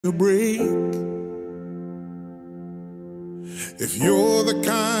a break. If you're the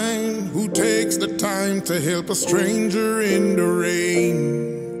kind who takes the time to help a stranger in the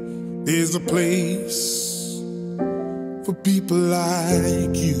rain, there's a place for people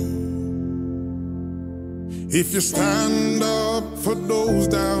like you. If you stand up for those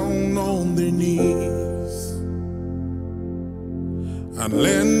down on their knees and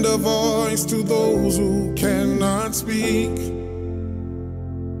lend a voice to those who cannot speak,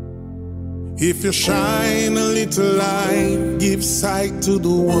 if you shine a little light, give sight to the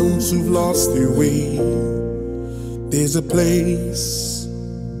ones who've lost their way, there's a place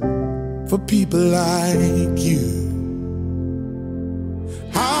for people like you.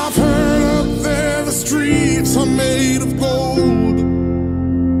 I've heard up there the streets are made of gold,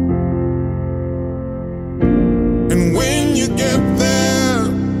 and when you get there,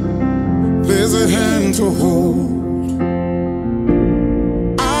 there's a hand to hold.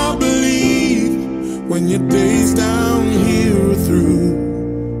 When your days down here are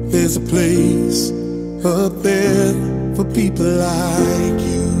through, there's a place up there for people like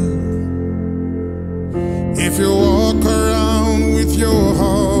you. If you walk around with your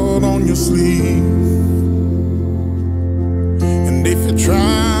heart on your sleeve, and if you're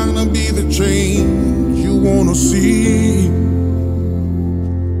trying to be the change you wanna see,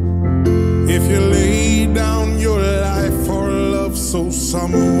 if you lay down your life for love so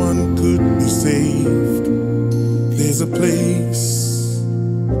someone could be saved, there's a place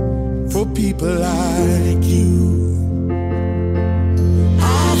for people like you.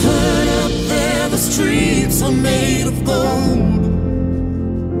 I've heard up there the streets are made of gold,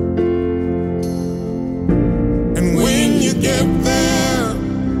 and when you get there,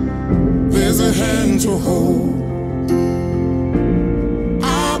 there's a hand to hold.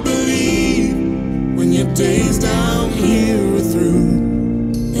 Your days down here are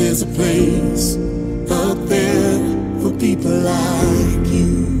through, there's a place up there for people like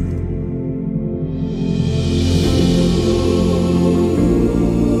you.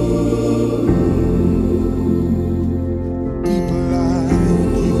 People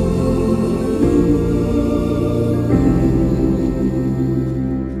like you.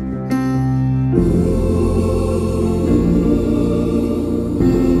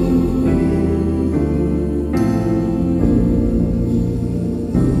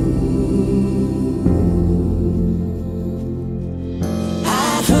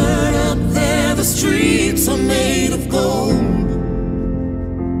 The streets are made of gold,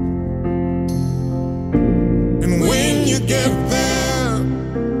 and when you get there,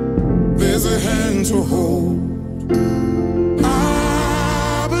 there's a hand to hold.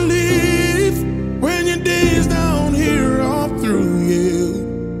 I believe when your days down here are through, yeah,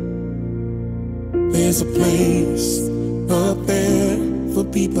 there's a place up there for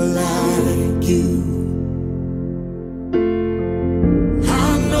people like you.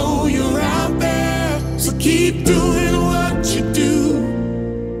 So keep doing what you do,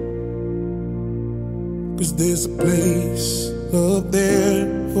 'cause there's a place up there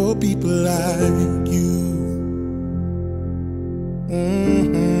for people like you.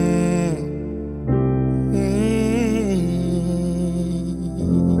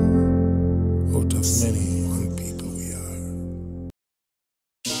 Out of many one people we are.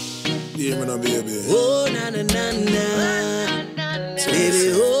 Yeah, man, baby. Oh, na na na na, baby,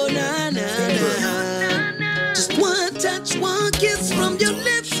 oh na na na. One touch, one kiss from your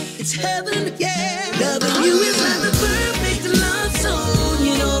lips, it's heaven, yeah. Loving you is like the perfect love song.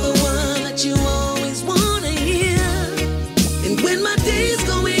 You know, the one that you always wanna hear. And when my day's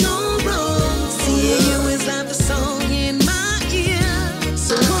going all wrong, seeing you is like the song in my ear.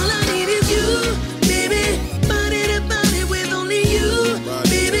 So all I need is you, baby. Body to body with only you,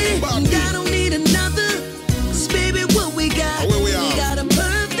 baby. And I don't need another, 'cause baby, what we got, we got a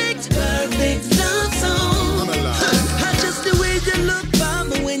perfect, perfect love song.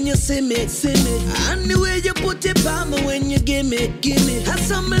 See me, and the way you put it on me when you give me. I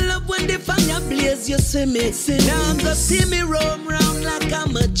saw me love when the fire blaze, you see me. Now I'm gonna see me roam round like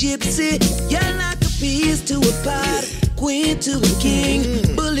I'm a gypsy. You're like a piece to a pot, queen to a king,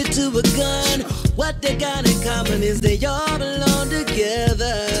 bullet to a gun. What they got in common is they all belong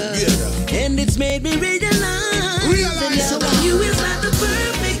together. And it's made me realize that loving you is like the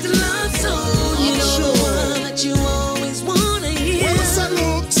perfect love song. You know, the one that you always wanna hear.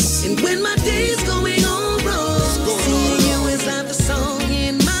 And when my day's going all wrong, seeing you is like the song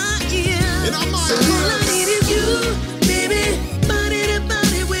in my ear. So all I need is you, baby. Body to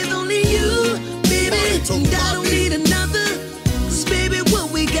body with only you, baby. And I don't need another, 'cause baby,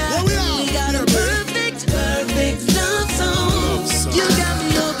 what we got, we got a perfect, perfect love song. You got me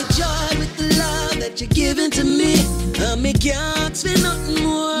over you're giving to me. I make you ask for nothing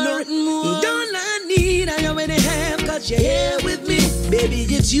more. Nothing more. Don't I need, I already have, cause you're here with me. Baby,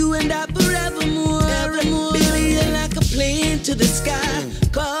 it's you and I forevermore. Evermore. Baby, you're like a plane to the sky,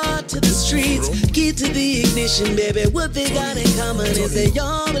 car to the streets, key to the ignition, baby. What they got in common is they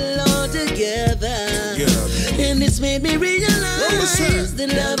all belong together. And it's made me realize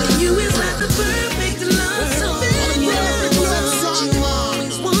that loving you is like the perfect love song. You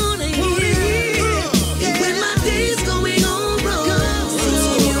always wanna hear. And when my day's going on wrong,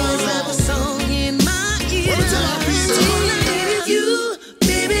 you always have a song in my ear. Tonight is you,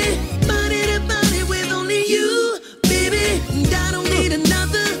 baby. Body to body with only you, baby. And I don't need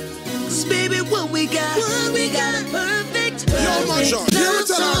another. 'Cause baby, what we got a perfect love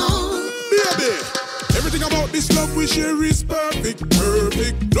song. Baby, everything about this love we share is perfect,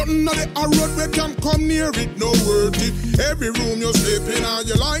 perfect. Nothing of the road we can come near it, no worth it. Every room you sleep in, and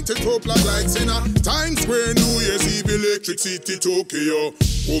you light it up like lights in a Times Square, New Year's Eve, electricity, Tokyo.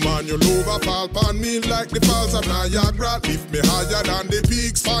 Woman, your love a fall upon me like the falls of Niagara. Lift me higher than the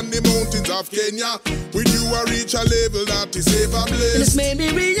peaks on the mountains of Kenya. With you I reach a level that is ever blessed. And it's made me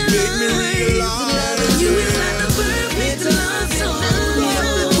realize that loving you is like the perfect love song.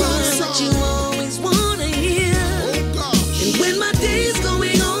 What you always wanna hear. And when my day's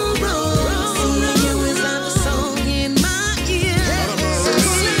going on wrong, singing you is like a song in my ear. So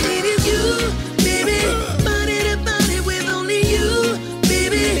all I need is you, baby. Body to body with only you,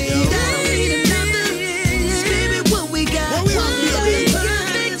 baby. I don't need another. 'Cause baby, what we got a perfect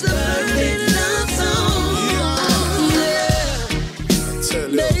love song.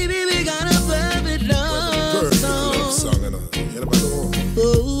 Yeah. Baby, we got a perfect love song. Oh,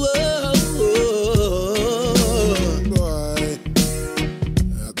 oh, oh. Boy,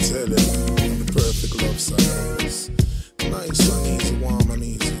 I tell you, the perfect love song is nice and easy, warm and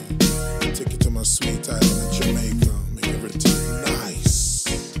easy. Take it to my sweet island in Jamaica, make everything nice.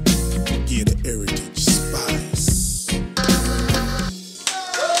 Give the heritage spice.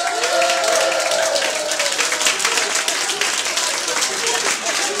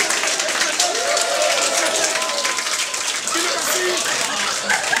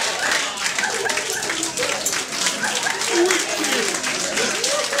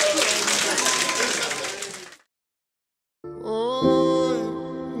 Oh,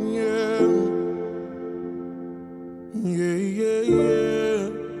 yeah. Yeah, yeah, yeah.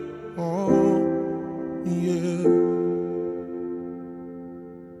 Oh, yeah.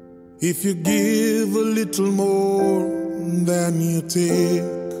 If you give a little more than you take,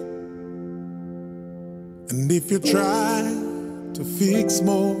 and if you try to fix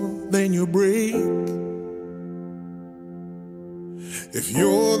more than you break, if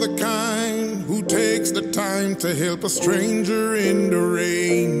you're the kind who takes the time to help a stranger in the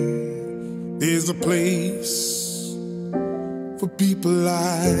rain, there's a place for people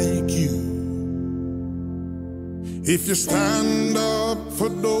like you. If you stand up for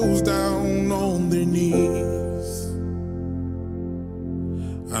those down on their knees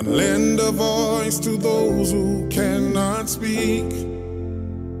and lend a voice to those who cannot speak,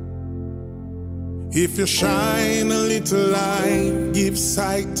 if you shine a little light, give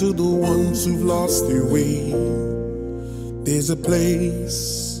sight to the ones who've lost their way, there's a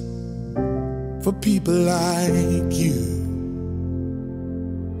place for people like you.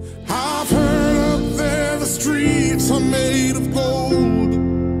 I've heard up there the streets are made of gold,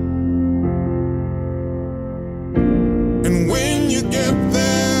 and when you get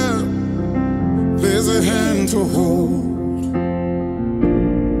there, there's a hand to hold.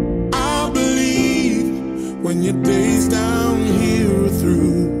 When your days down here are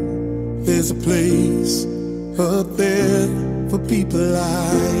through, there's a place up there for people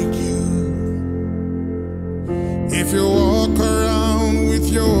like you. If you walk around with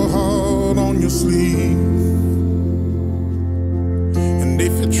your heart on your sleeve, and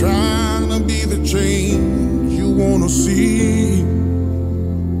if you're trying to be the change you wanna see,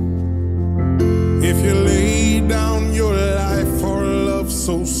 if you lay down your life for love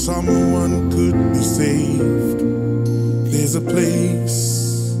so someone could be saved, there's a place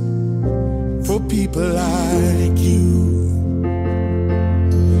for people like you.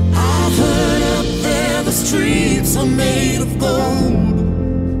 I've heard up there the streets are made of gold,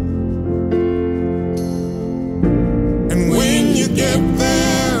 and when you get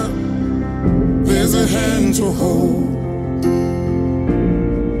there, there's a hand to hold.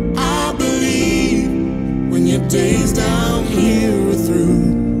 I believe when your days down here are through,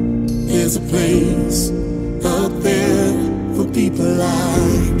 there's a place up there for people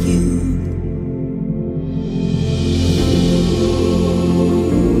like you.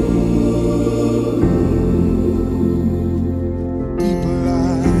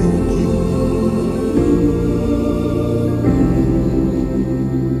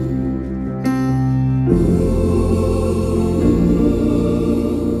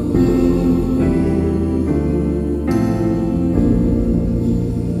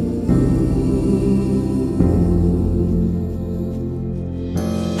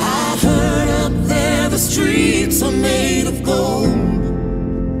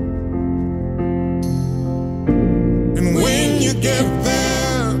 get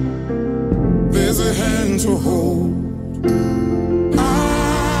there, there's a hand to hold.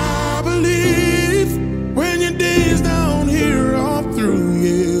 I believe when your days down here are through,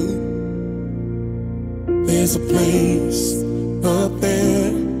 yeah, there's a place up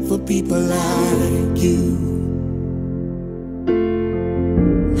there for people like you.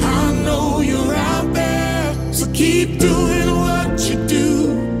 I know you're out there, so keep doing what you do,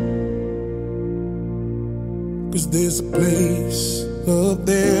 'cause there's a place up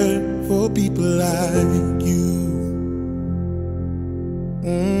there for people like you.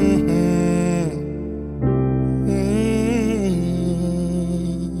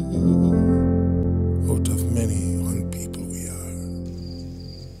 Out of many one people we are.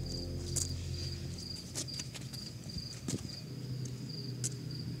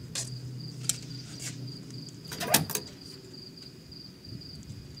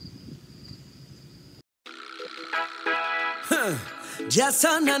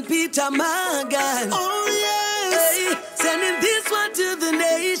 Jason and Peter Morgan. Oh yes, hey, sending this one to the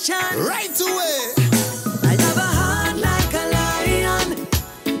nation right away. I have a heart like a lion,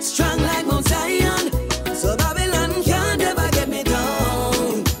 strong like Mount Zion. So Babylon can't ever get me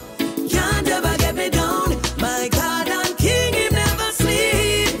down, can't ever get me down. My God and King, He never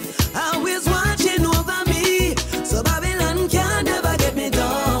sleep, always watching over me. So Babylon can't ever get me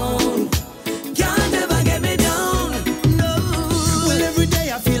down, can't ever get me down. No. Well, every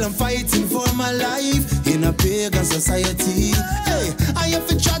day I feel I'm fighting for my life in a pagan society. Hey, I have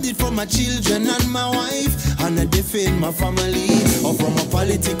to trade it for my children and my wife, and I defend my family, or from a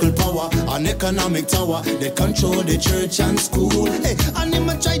political power, an economic tower. They control the church and school. Hey, and them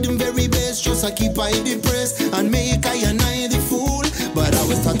I try them very best, just I keep I depressed and make I and I the fool. But I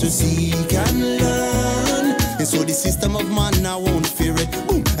was taught to seek and learn, and so the system of man I won't fear it.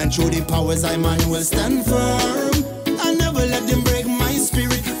 Boom, and through the powers I man will stand firm. I never let them break my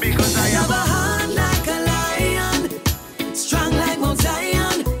spirit, because I have a heart like a lion, strong like Mount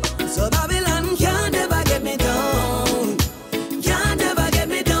Zion. So Babylon can't ever get me down, can't ever get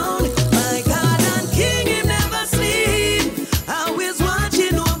me down. My God and King, He never sleep, always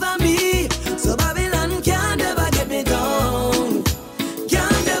watching over me. So Babylon can't ever get me down,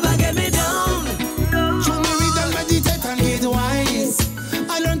 can't ever get me down. Show me read and meditate and get wise.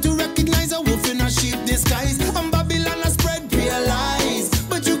 I learned to recognize a wolf in a sheep disguise. And Babylon has spread pale lies,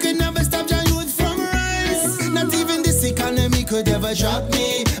 but you can never stop your youth from rise. Not even this economy could ever drop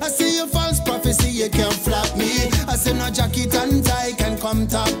me. I say a false prophecy, you can't flop me. I say no jacket and tie can come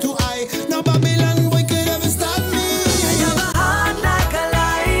top to eye. No Babylon boy could ever stop me. I have a heart like a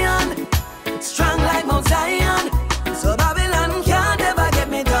lion, strong like Mount Zion. So Babylon can't ever get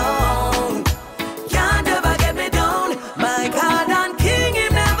me down, can't ever get me down. My God and King, He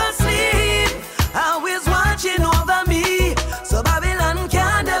never sleep, always watching over me. So Babylon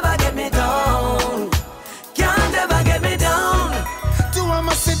can't ever get me down, can't ever get me down. To all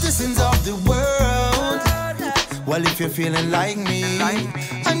my citizens of the world, well, if you're feeling like me,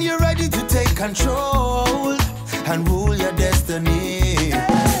 and you're ready to take control and rule your destiny,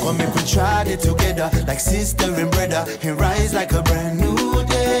 come make we try it together, like sister and brother, and rise like a brand new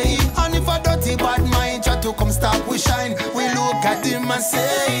day. And if a dirty bad mind try to come stop we shine, we look at him and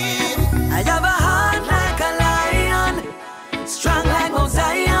say, I have a heart like a lion, strong like Mount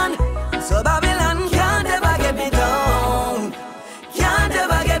Zion. So Babylon can't ever get me down, can't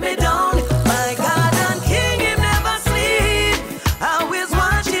ever get me down. My God and King, He never sleep, always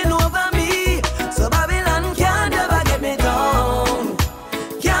watching over me. So Babylon can't ever get me down,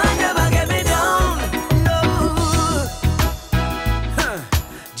 can't ever get me down. No.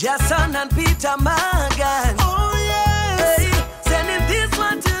 Jason and Peter Morgan. oh yes, Hey, sending this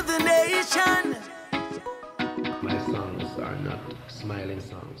one to the nation.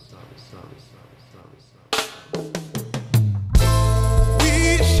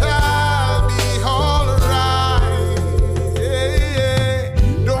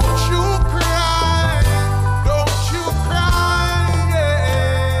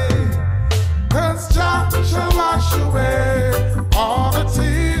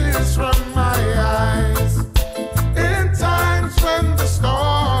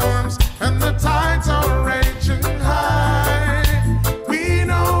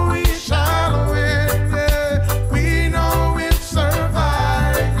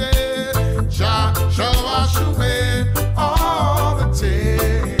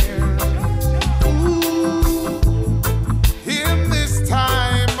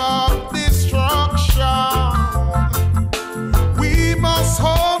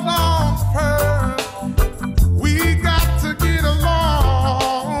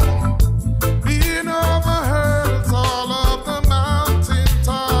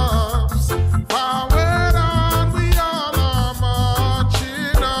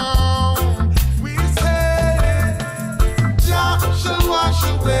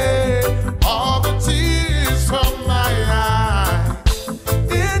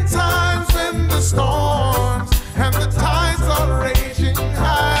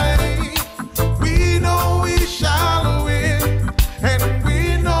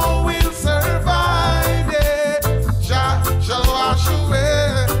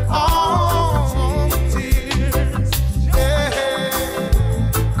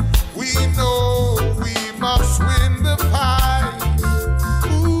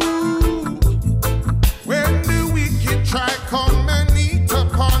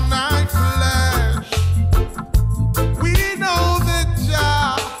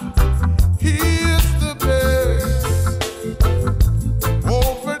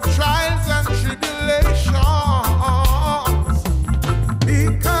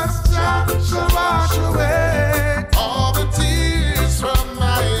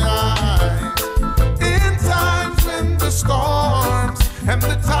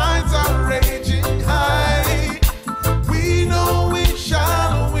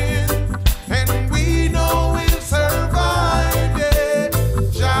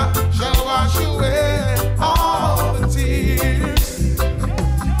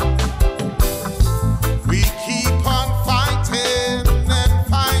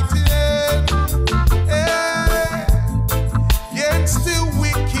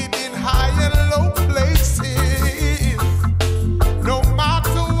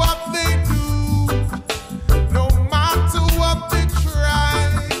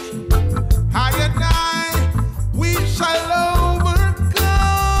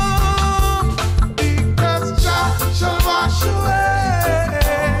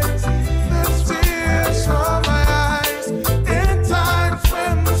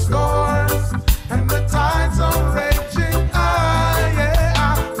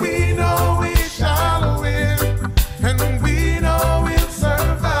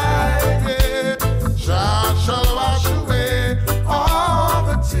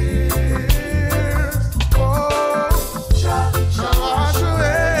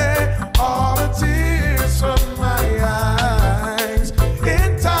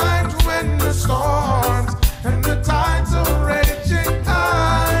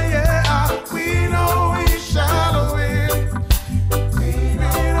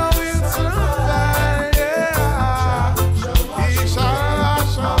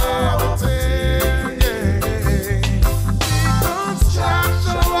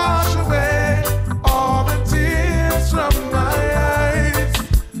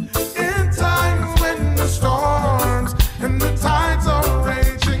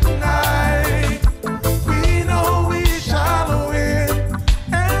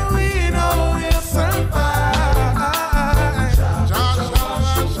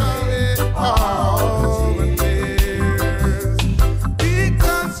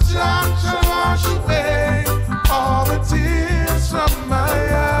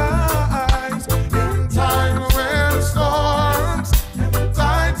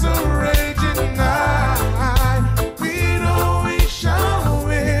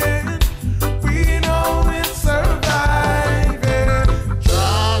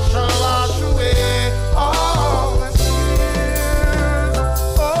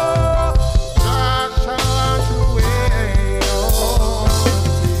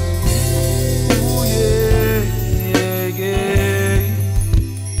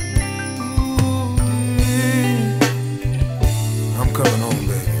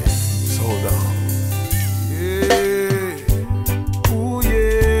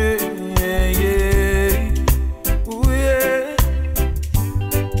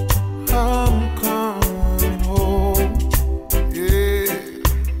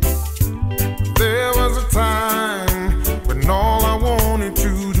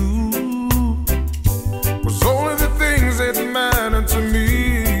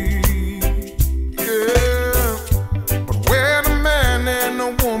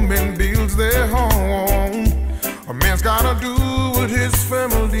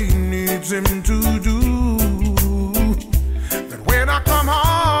 he needs him to do. That when I come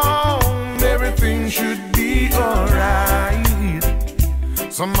home, everything should be alright.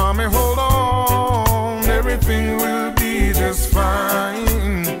 So mommy, hold on, everything will be just fine.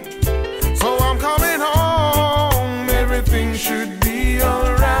 So I'm coming home, everything should be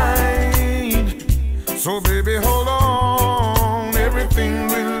alright. So baby, hold on, everything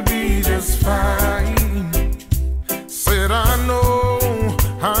will be just fine. Said I know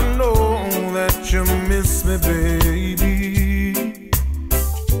that you miss me, baby,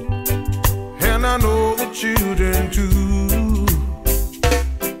 and I know the children too.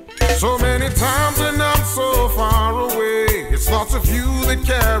 So many times when I'm so far away, it's thoughts of you that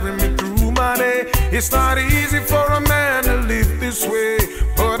carry me through my day. It's not easy for a man to live this way,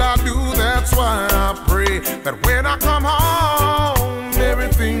 but I do, that's why I pray that when I come home,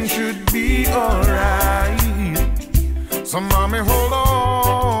 everything should be alright. So mommy, hold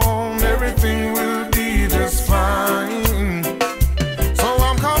on, everything will be just fine. So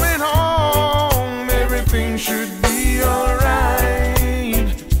I'm coming home, everything should be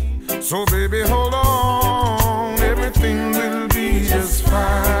alright. So baby, hold on, everything will be just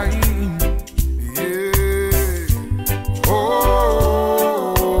fine. Yeah,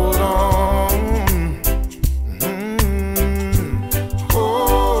 hold on.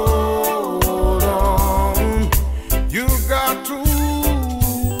 Hold on. You got to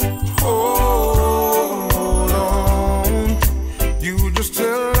hold on. You just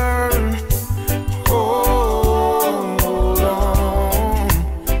tell her, hold on.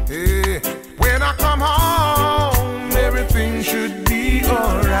 Hey, when I come home, everything should be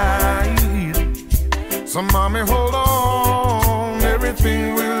alright. So mommy, hold on,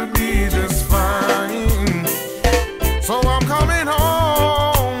 everything will be just fine. So I'm coming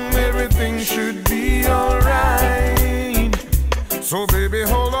home, everything should be alright. So baby,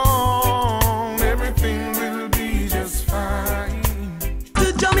 hold on, everything will be just fine.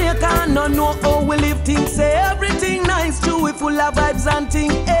 The Jamaican no know how we live things. Say everything nice too, we full of vibes and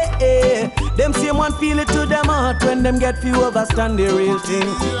thing. Them same one feel it to them heart when them get few understand the real thing.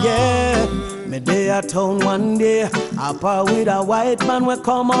 Yeah, me day at town one day, I par with a white man we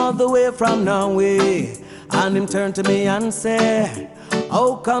come all the way from Norway, and him turn to me and say,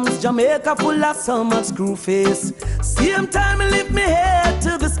 how comes Jamaica full of so much screw face? Same time I lift me head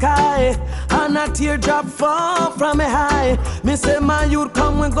to the sky, and a teardrop fall from me high. Me say, my youth,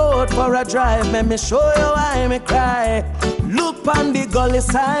 come we go out for a drive. Let me show you why me cry. Look on the gully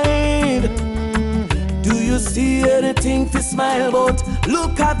side. Do you see anything to smile about?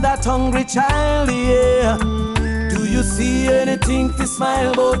 Look at that hungry child, yeah. Do you see anything to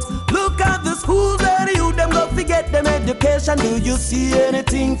smile about? Look at the schools where the youth them go to get them education. Do you see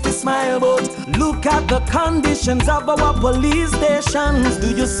anything to smile about? Look at the conditions of our police stations.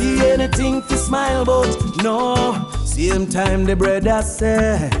 Do you see anything to smile about? No. Same time the brother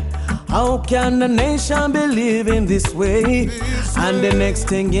say, how can the nation be living this way? And the next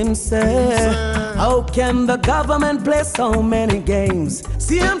thing him say, how can the government play so many games?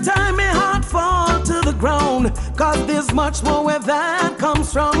 Same time my heart fall to the ground, cause there's much more where that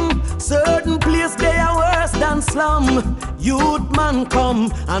comes from. Certain place they are worse than slum. Youth man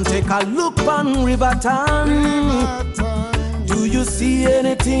come and take a look on Riverton. Do you see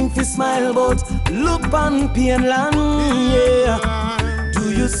anything to smile about? Look on Pienland, yeah. Do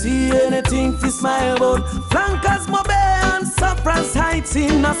you see anything to smile about? Flankers, Mobe and Cyprus Heights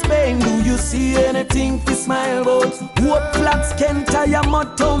in Spain. Do you see anything to smile about? What flats, Kent,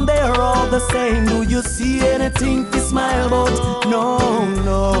 Mud Town, they're all the same. Do you see anything to smile about? No,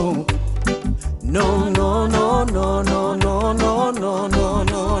 no. No, no, no, no, no, no, no, no, no,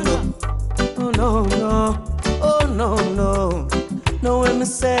 no, no. Oh, no, no. Oh, no, no. No, when me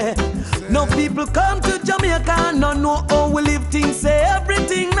say, no people come to Jamaica and no know how we live things. Say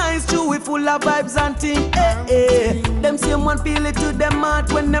everything nice too, we full of vibes and thing. Them same one feel it to them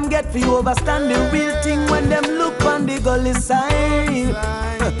heart when them get free overstand the real thing. When them look on the gully side,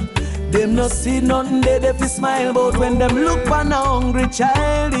 them no see nothing they fi smile about. When them look on a hungry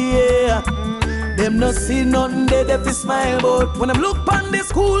child, yeah. Them no see nothing they fi smile about. When them look on the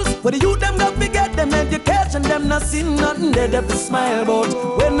schools where the youth them got to get them education, them no see nothing they fi smile about.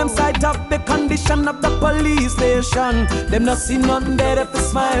 When them sight up the condition of the police station, them no see nothing they fi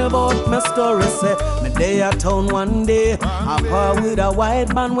smile about. My story say, me day at town one day, I par with a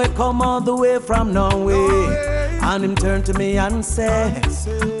white man we come all the way from Norway. And him turn to me and say,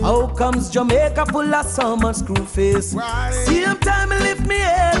 how comes Jamaica full of so much screw face? Same time he lift me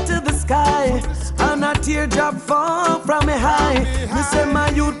head to the sky, sky, and a teardrop fall from me high. Me say my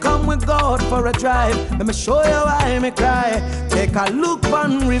youth come with God for a drive. Let me show you why me cry. Take a look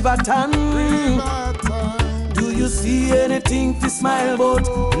on Riverton. Do you see anything to smile about?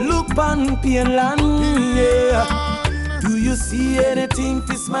 Look on Painland, yeah. Do you see anything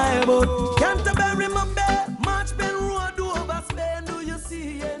to smile about? Canterbury, Mumbai, March Bend Road, over Spain. Do you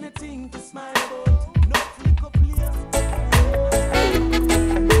see anything to smile about? No flick up here.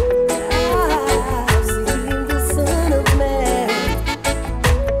 I've seen the Son of Man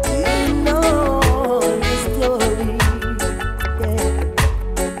in all His glory, yeah.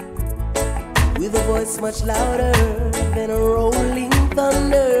 With a voice much louder than a rolling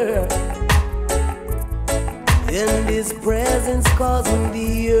thunder, and His presence causing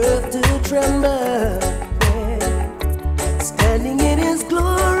the earth to tremble, yeah. Standing in His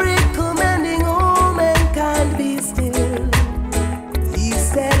glory, commanding all mankind be still. He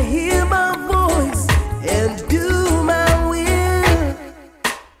said, hear my voice and do my will.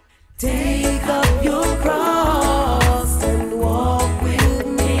 Take up your cross and walk with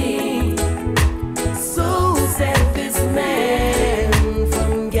me. So said this man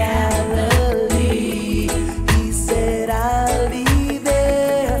from Galilee. He said, I'll be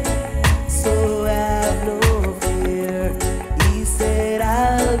there, so have no fear. He said,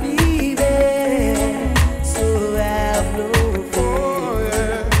 I'll be there, so have no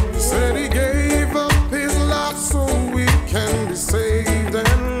fear. Said he gave up his life so we can be saved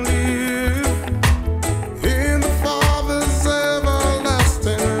and live in the Father's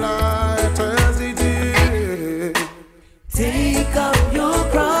everlasting light as he did. Take up your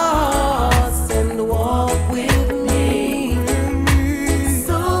cross and walk with me.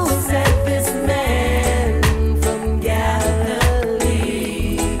 So said this man from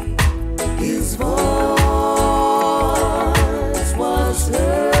Galilee. His voice was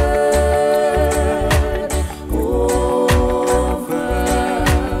heard over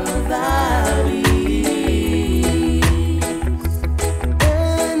valleys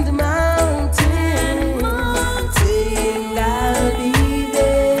and mountains, saying, I'll be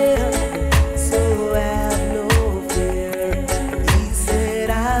there, so have no fear. He said,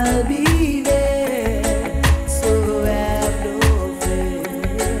 I'll be there, so have no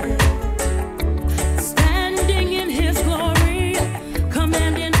fear. Standing in His glory,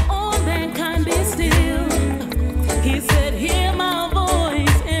 commanding all mankind be still. He said, hear my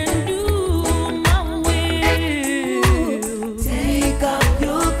voice and do my will. Take up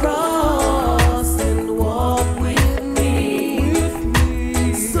your cross and walk with me.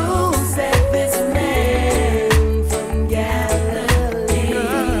 So said this man from Galilee.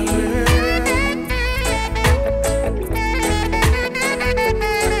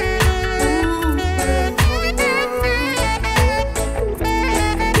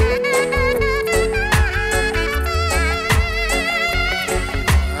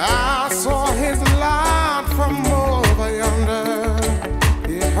 I saw his light from over yonder.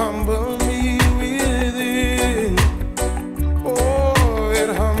 It humbled me within. Oh, it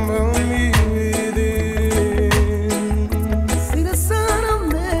humbled me within. See the Son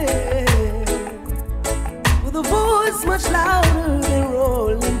of Man with a voice much louder than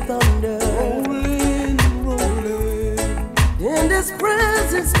rolling thunder, Rolling, rolling. and His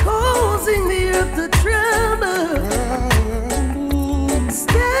presence causing the earth to tremble.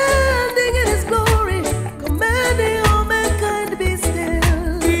 Standing in His glory, commanding all mankind to be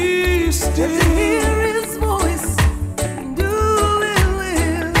still. Be And still. to hear His voice, do His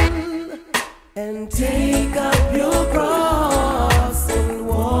will, and take up your cross and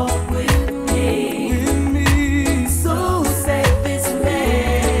walk with me. So said this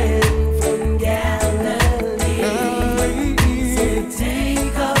man from Galilee. So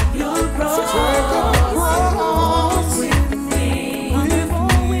take up your cross and walk with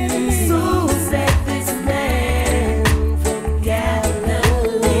me. So said this man from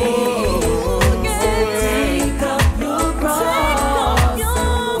Galilee. Take up your cross and walk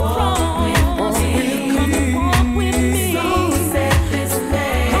with me. Walk with me. So said this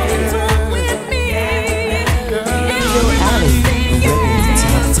man Talk with me. Take up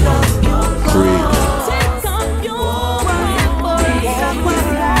your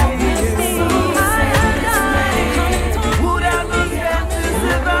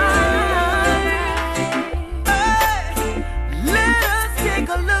Let us take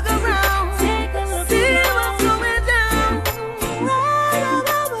a look around, see what's going down.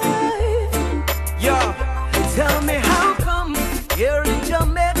 Yo, tell me how come here in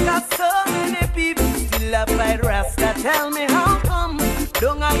Jamaica so many people still have fight Rasta? Tell me how come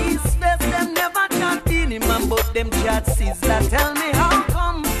down a East West them never chat Beanie Man but them chat Sizzla? Tell me how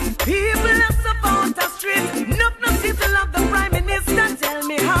come People have support the street. No people of the Prime Minister. Tell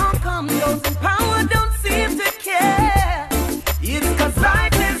me how come those in power don't seem to care? It's cause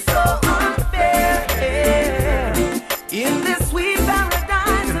life is so unfair. In this sweet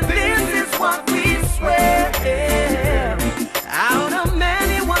paradise, this is what we swear. Out of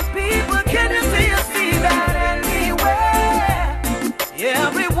many one people, can you see that anywhere?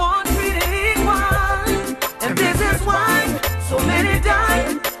 Everyone treated equal, and this is why so many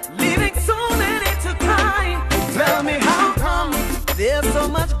die, leaving so many to cry. Tell me how come there's so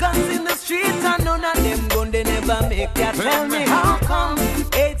much guns in the streets and none of them gun they never make that. Tell me how come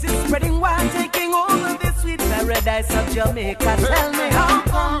AIDS is spreading wild, taking over this sweet paradise of Jamaica. Tell me how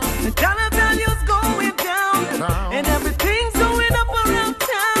come the dollar value's going down and everything's going up around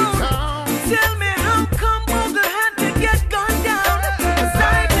town. Tell me how come Google had to get gunned down. 'Cause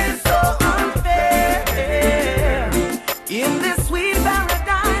life is so unfair. In this sweet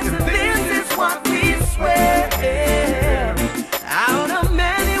paradise, this is what we swear. Out of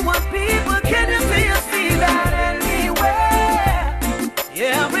many one people, can you see that anywhere?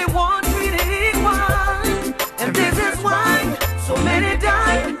 Everyone treated equal, and this is why so many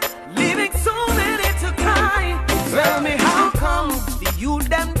die, leaving so many to cry. Tell me how come the youth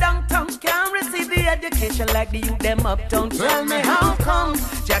them downtown can't receive the education like the youth them uptown? Tell me how come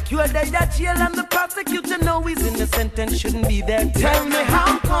Jack, you are died at jail and the prosecutor know he's innocent and shouldn't be there? Tell me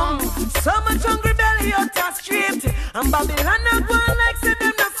how come so much hungry belly out the street and Babylon not one like say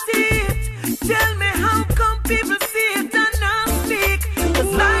them not see it? Tell me how come people see it and not speak?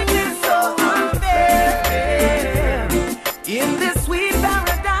 'Cause life is so unfair. In this sweet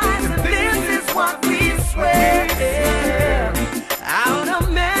paradise, this is what we swear. Out of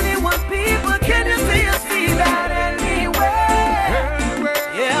many one people, can you see that anywhere?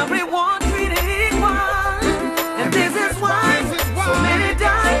 Everyone treated equal, and this is why so many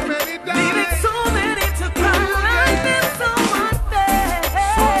die, leaving so many to cry. Life is so unfair.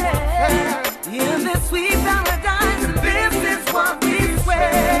 In this sweet paradise, this is what we swear.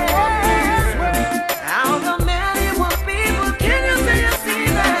 Out of many one people, can you see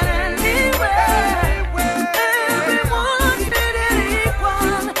that anywhere? Everyone treated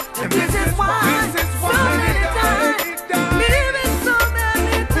equal, and this is why so many die, leaving so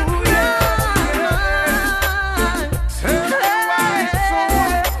many to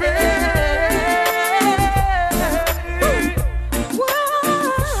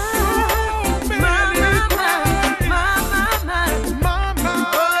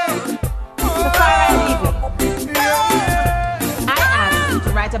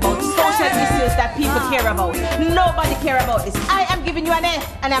Write about social issues that people care about. Nobody care about this. I am giving you an F,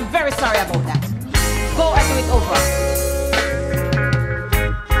 and I'm very sorry about that. Go and do it over.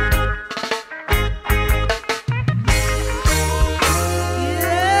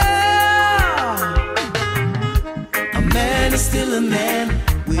 A man is still a man,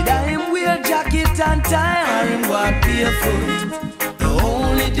 whether him wear jacket and tie or him walk barefoot. The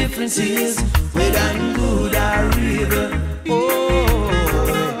only difference is whether him good or evil. Oh,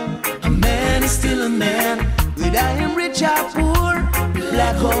 a man is still a man, whether him rich or poor,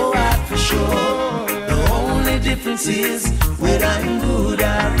 black or white for sure. The only difference is whether I'm good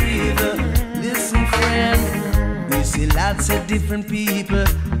or evil. Listen, friend, we see lots of different people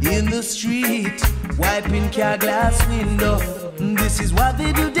in the street, wiping car glass window. This is what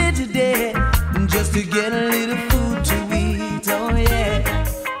they do day to day, just to get a little food to eat. Oh yeah.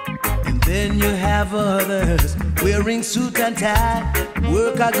 And then you have others wearing suit and tie,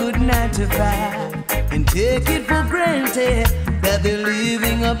 work a good 9 to 5, and take it for granted that they're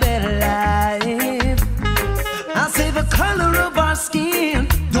living a better life. I say the color of our skin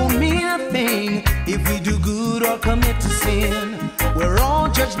don't mean a thing if we do good or commit to sin. We're all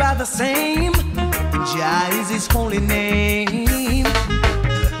judged by the same, and Jah is His holy name.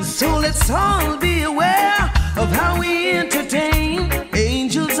 So let's all be aware of how we entertain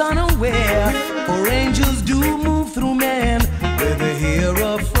angels unaware, for angels do move through man, whether here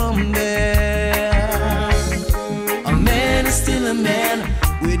or from there. A man is still a man,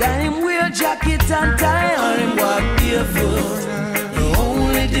 whether him wear jacket and tie or him walk barefoot. The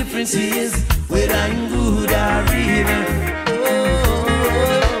only difference is whether I'm good or evil.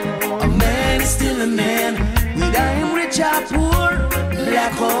 Oh, a man is still a man, whether him rich or poor,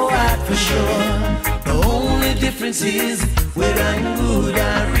 black or white for sure. The only difference is whether I'm good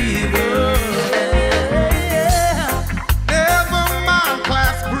or evil. Never mind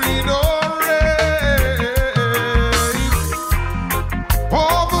class, creed, or race.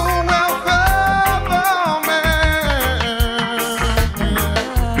 All the wealth of a man.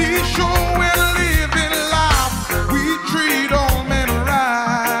 Be sure we're living life, we treat all men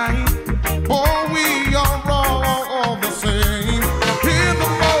right.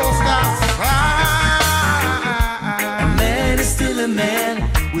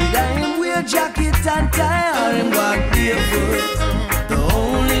 wear jacket and tie and walk barefoot. The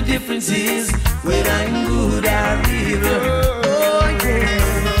only difference is whether I'm good or evil. Oh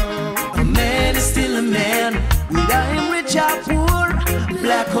yeah. A man is still a man, whether I'm rich or poor,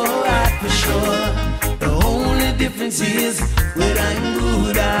 black or white for sure. The only difference is whether I'm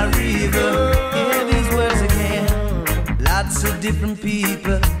good or evil. Hear these words again. Lots of different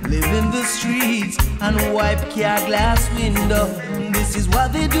people live in the streets and wipe car glass window. This is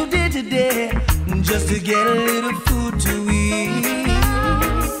what they do day to day, just to get a little food to eat.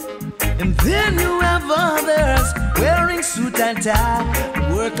 And then you have others wearing suit and tie,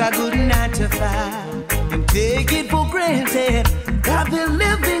 work a good 9 to 5, and take it for granted that they're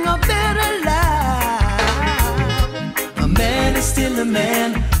living a better life. A man is still a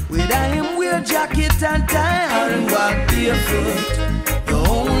man, whether him wear jacket and tie and walk barefoot. The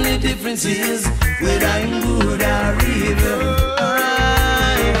only difference is whether I'm good or evil.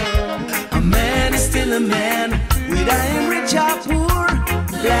 A man is still a man, whether I'm rich or poor,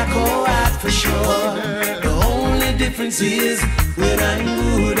 black or white for sure. The only difference is whether I'm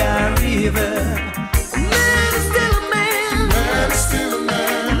good or evil. A man is still a man. Man is still a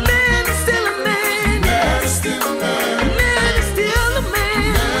man. Man is still a man. Man is still a man. Man is still a man.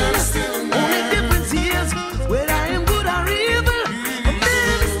 Man is still a man. Only difference is whether I am good or evil. A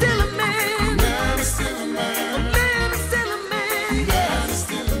man is still a man. Man is still a man. A man is still a man. Man is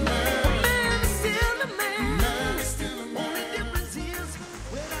still a man. A man is still a man. Man is still a man. Only difference is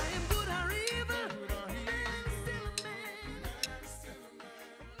whether I am good or evil. A man is still a man. Man is still a man.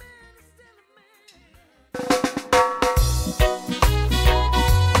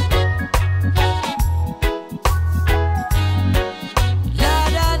 La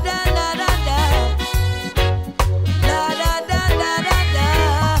da da da da da. La da da da da da.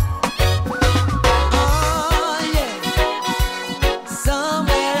 Oh yeah.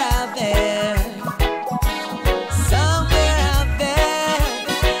 Somewhere out there. Somewhere out there.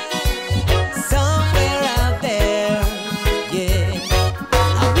 Somewhere out there. Yeah.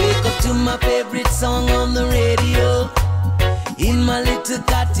 I wake up to my favorite song on the radio, in my little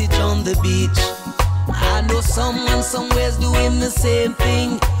cottage on the beach. I know someone somewhere's doing the same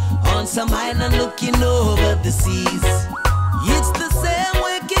thing, on some island looking over the seas. It's the same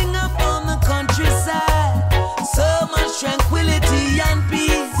waking up on the countryside, so much tranquility and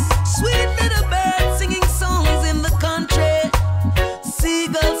peace. Sweet little birds singing songs in the country,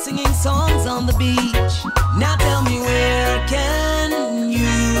 seagulls singing songs on the beach. Now tell me, where can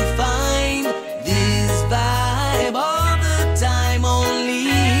you find this vibe all the time? Only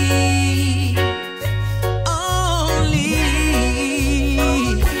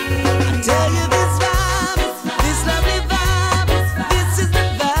I tell you, this vibe, this lovely vibe, this is the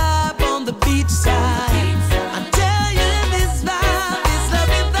vibe on the beach side. I tell you, this vibe, this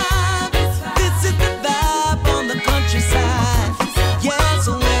lovely vibe, this is the vibe on the countryside. Yeah,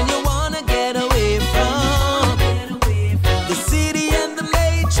 so when you wanna get away from the city and the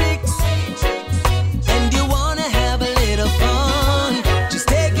matrix, and you wanna have a little fun, just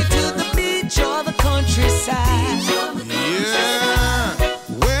take it to the beach or the countryside. Yeah,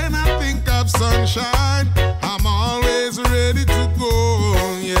 when I think of sunshine, I'm always ready to go.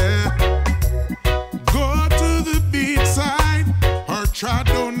 Yeah, go to the beach side or trot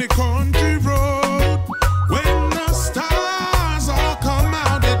down the country road. When the stars all come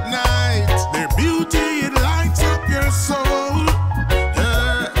out at night, their beauty, it lights up your soul.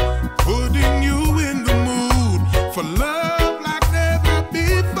 Yeah, putting you in the mood for love like never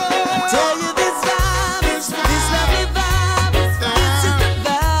before. Tell you, this vibe, this lovely vibe, this is the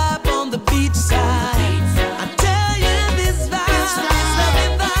vibe on the beach side. I tell you, this vibe, this lovely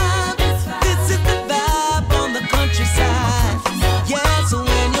vibe, this is the vibe on the countryside. Yeah, so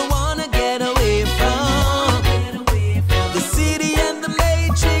when you wanna get away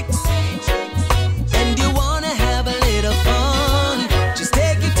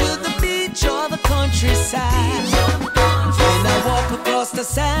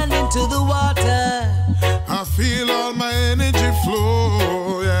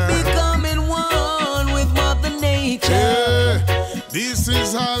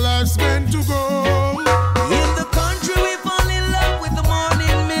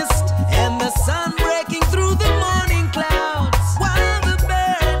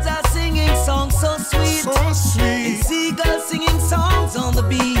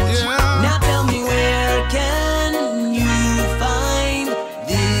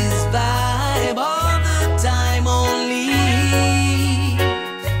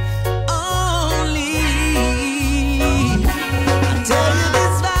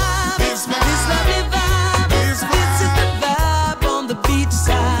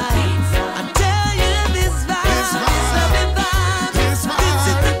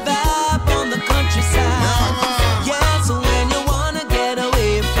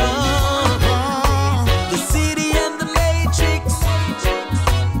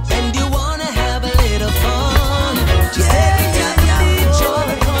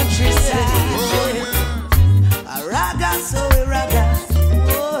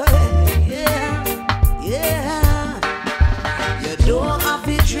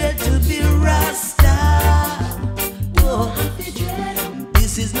happy dread to be Rasta. Whoa.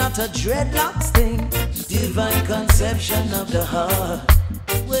 This is not a dreadlocks thing, divine conception of the heart.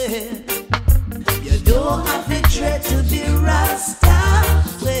 Well, you don't have to dread to be Rasta.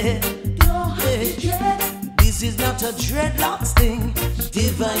 Well, this is not a dreadlocks thing,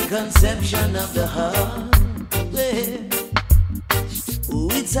 divine conception of the heart. Well,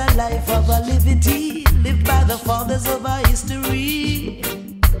 it's a life of a liberty, lived by the fathers of our history.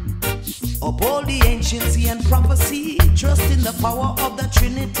 Uphold the anciency and prophecy, trust in the power of the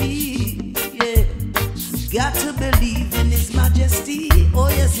Trinity. Yeah, got to believe in His majesty. Oh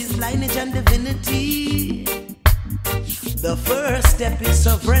yes, His lineage and divinity. The first step is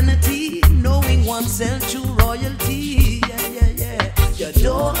sovereignty, knowing oneself true royalty. Yeah, yeah, yeah. You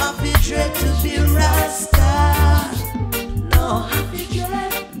don't have to dread to be Rasta. No,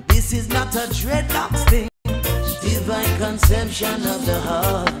 this is not a dreadlocks thing, divine conception of the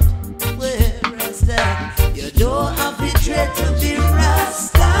heart. Well, Rasta, you don't have to dread to be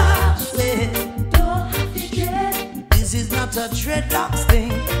Rasta. Well, this is not a dreadlocks thing,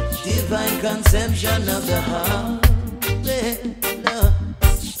 divine conception of the heart. Well, no.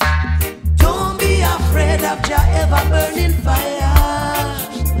 Don't be afraid of your ever burning fire.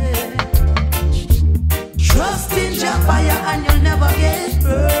 Well, trust in your fire and you'll never get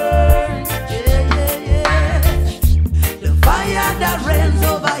burned. Yeah, yeah, yeah. The fire that rains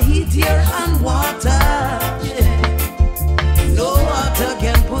over heat, air and water. Yeah. No water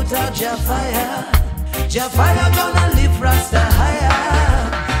can put out your fire. Your fire gonna lift Rasta higher.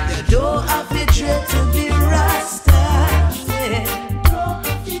 You don't have to dread to be Rasta. Yeah.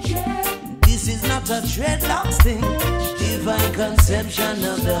 This is not a dreadlocks thing, divine conception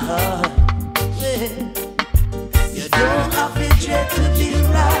of the heart. Yeah. You don't have to dread to be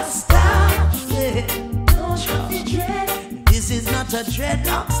Rasta. Yeah. This is not a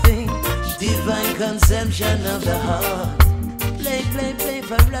dreadlocks thing, divine conception of the heart. Play, play, play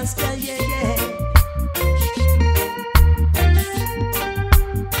for Rasta, yeah, yeah.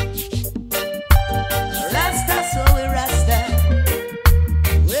 Rasta, so we Rasta.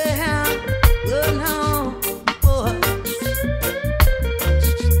 Well, oh no, oh.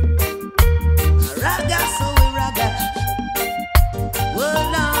 Raga, so we raga.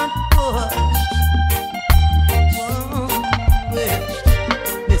 Well, oh. Well,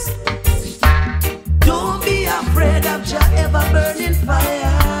 listen. Don't be afraid of your ever burning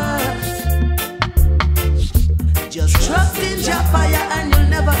fire. Just trust in your fire and you'll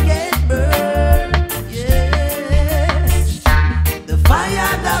never get burned. Yes, the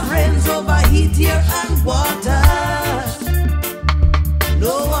fire that rains over heat, air and water.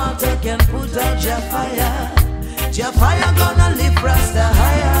 No water can put out your fire. Your fire gonna lift Rasta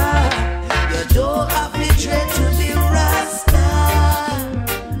higher. You don't have to dread to be Rasta.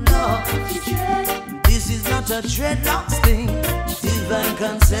 No, this is not a dreadlocks thing, divine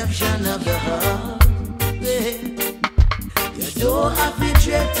conception of the heart. Yeah. You don't have to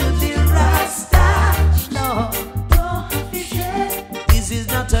dread to be Rasta. No, this is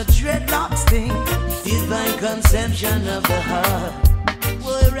not a dreadlocks thing, divine conception of the heart.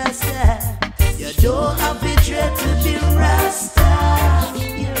 Boy, Rasta, you don't have to dread to be Rasta.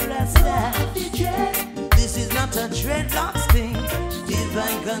 Yeah, Rasta. This is not a dreadlocks thing,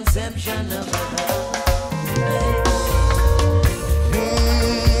 divine conception of the heart. Yeah.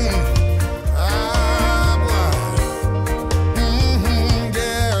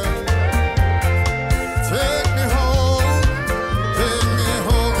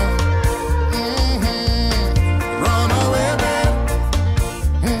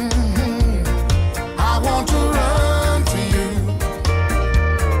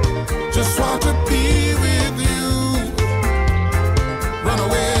 Just want to be with you. Run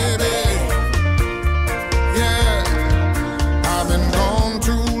away, babe. Yeah, I've been gone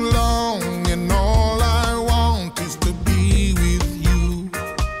too long, and all I want is to be with you.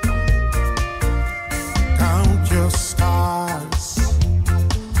 Count your stars,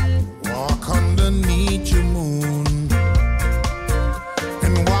 walk underneath your moon,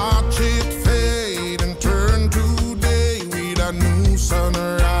 and watch it fade and turn to day with a new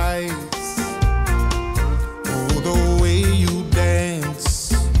sunrise.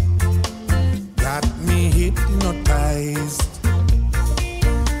 Hypnotized.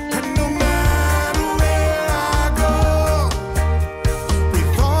 And no matter where I go,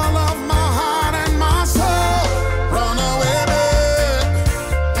 with all of my heart and my soul, run away, babe.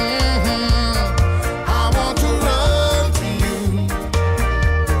 I want to run to you.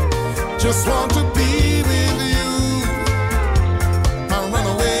 Just want to be with you. Run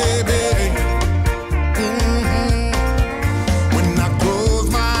away, baby. When I close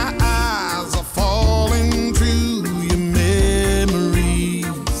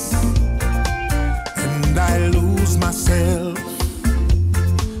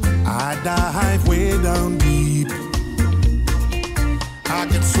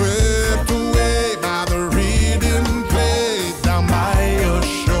get swept away by the rhythm played down by your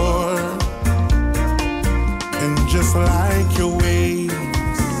shore. And just like your waves,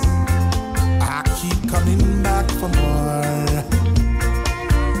 I keep coming back for more.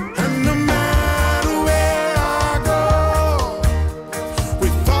 And no matter where I go,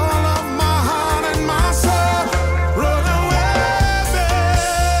 with all of my heart and my soul, run away,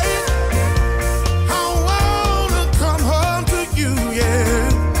 babe. I wanna come home to you, yeah.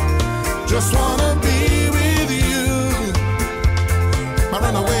 Just wanna be with you, my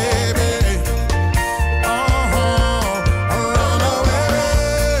runaway, babe. Run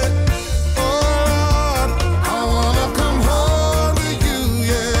away. Oh, I wanna come home to you,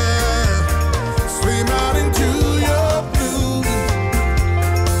 yeah. Swim out into your blue.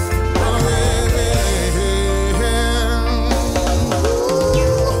 Run away, babe. Oh,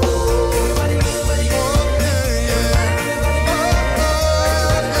 yeah,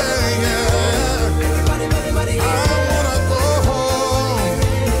 yeah. I wanna go home.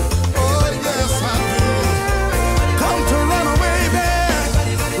 Oh, yes, I do. Come to run away, babe.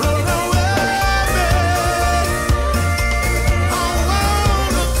 Run away, babe. I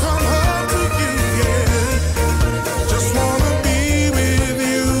wanna come home to you, yeah. Just wanna be with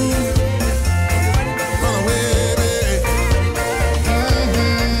you. Run away, babe.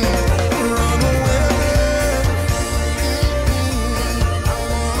 Run away, babe. I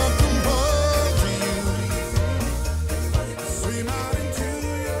wanna come home to you. Swim out into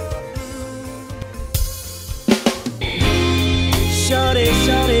your Shorty,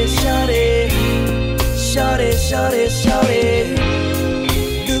 shorty, shorty, shorty, shorty, shorty,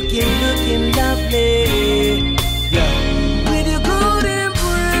 looking lovely. Yeah. With your golden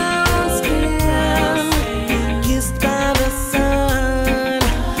brown skin, kissed by the sun.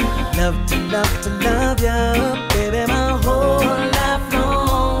 Love to love you, baby, my whole life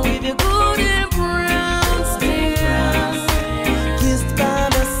long. With your golden brown skin, kissed by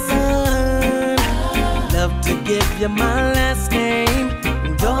the sun. Love to give you my last name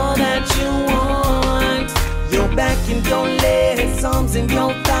and all that you want. Your back and your legs, arms and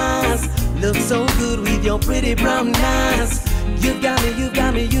your thighs look so good with your pretty brown eyes. You got me, you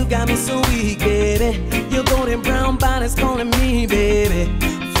got me, you got me so weak, baby. Your golden brown body's calling me, baby.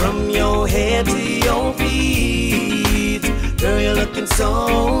 From your head to your feet, girl, you're looking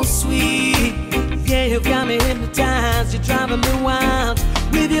so sweet. Yeah, you got me hypnotized, you're driving me wild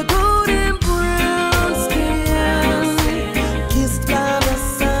with your golden brown skin, kissed by the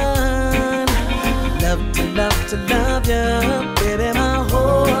sun. Love to love you, baby, my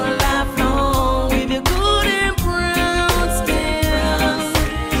whole life long. With your golden brown skin,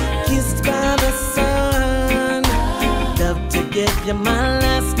 kissed by the sun. Love to give you my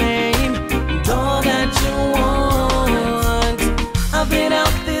last name and all that you want. I've been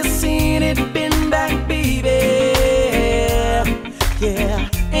out there, seen it, been back, baby. Yeah,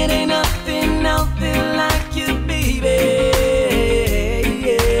 it ain't nothing out there like you, baby.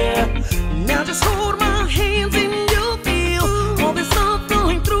 Yeah. Now just hold my hands and you'll feel all this love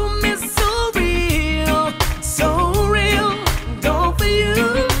flowing through me, so real, all for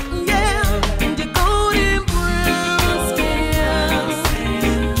you, yeah. And your golden brown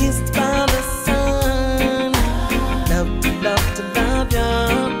skin, kissed by the sun. Love to love you,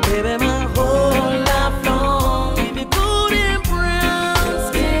 baby, my whole life long. With your golden brown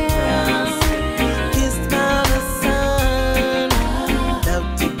skin, kissed by the sun. Love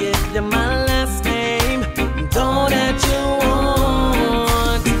to give you my last name and all that you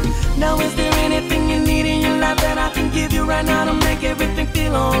want. Now is there anything you need in your life that I can give you right now to make everything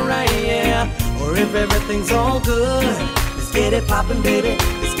feel alright, yeah? Or if everything's all good, let's get it poppin', baby.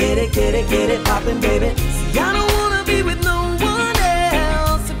 Let's get it poppin', baby. See, I don't wanna be with no one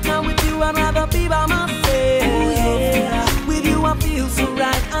else. If not with you, I'd rather be by myself. Yeah. With you, I feel so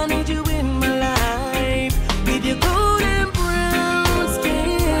right. I need you in my life. With your golden brown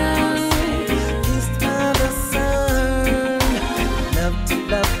skin, kissed by the sun. Love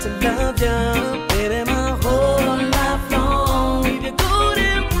to love you, baby, my whole life long. With your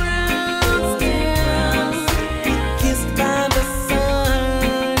golden brown skin, kissed by the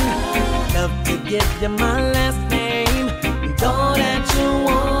sun. Love to give you my last name and all that you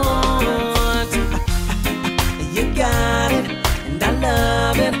want. You got it, and I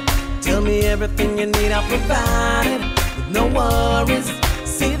love it. Tell me everything you need, I'll provide it. With no worries,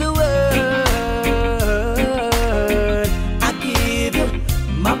 say the word. I give you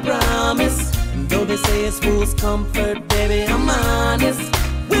my promise. And though they say it's fool's comfort, baby, I'm honest.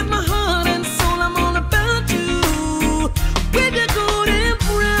 With my heart and soul, I'm all about you. With your golden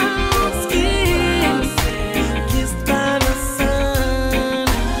brown skin, kissed by the sun.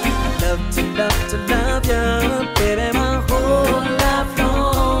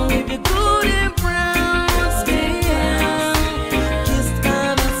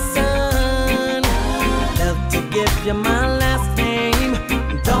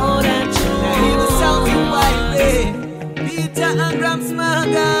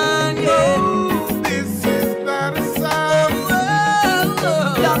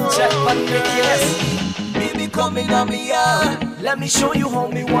 one yes. Baby, come in on me yard. Let me show you how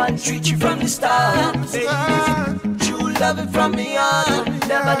me want treat you from the start. Baby, true loving from me on.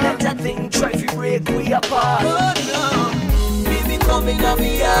 Never let that thing try to break we apart. Oh no. Baby, come in on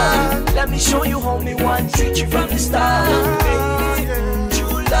me yard. Let me show you how me want treat you from the start. Baby,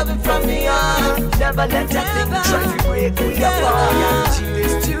 true loving from me on. Never let that thing try to break we apart.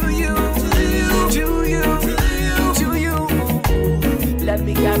 This to you, to you, to you. Let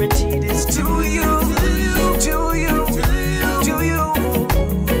me guarantee this to you, to you, to you.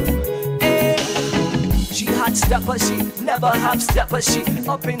 Hey. She hot stepper, she never half stepper, she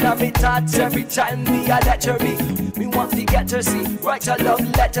up in her me thoughts every time me I let her be. Me want to get her see, write a love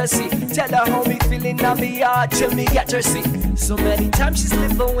letter see. Tell her how me feeling on me heart till me get her see. So many times she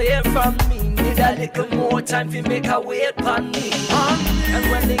slip away from me. Need a little more time to make her wait upon me. And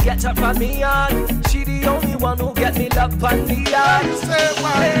when they get her from me on, she the only one who get me love on me on.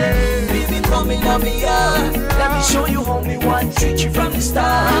 Hey, baby, come in on me on. Let me show you how me want treat you from the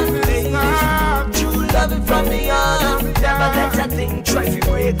start. Baby, true loving from me on. Never let that thing try to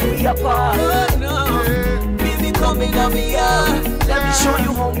break me apart. Baby, come in on me on. Let me show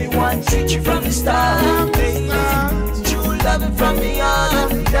you how me want treat you from the start. Baby, loving from me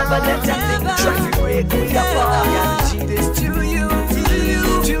on. Never let that thing try to break me apart. Guarantee this to you, to you,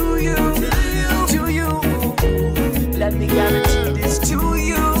 to you. Let me guarantee this to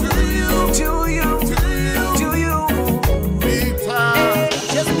you, to you, to you. Hey,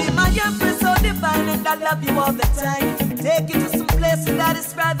 just be my empress so divine, and I love you all the time. Take you to some places that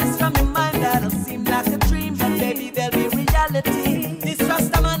is farthest from your mind. That'll seem like a dream, but baby there'll be reality. This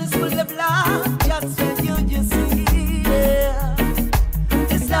Rasta man is full of love, just when you see.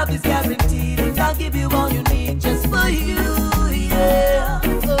 This love is guaranteed, and I'll give you all you need just for you, yeah.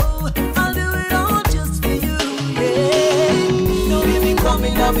 Oh, I'll do it all just for you, yeah. No, baby, come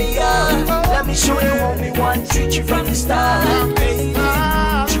in on me, yeah. Let me show you how me want treat you from the start, baby.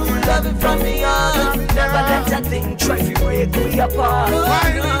 True loving from me on. Never let that thing try to break me apart.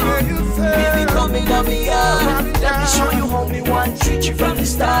 Baby, come in on me, yeah. Let me show you how me want treat you from the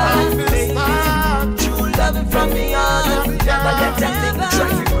start, baby. Loving from me on. Never let that thing try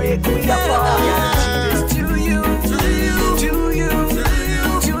to break me apart. This to you, to you,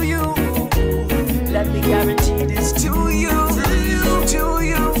 to you. Let me guarantee this to you, to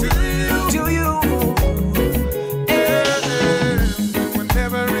you, to you.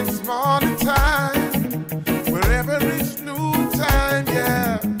 Whenever it's morning time, wherever it's noon time,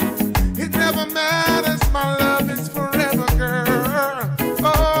 yeah. It never matters, my love is forever, girl.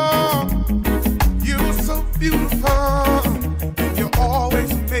 Oh, beautiful, and you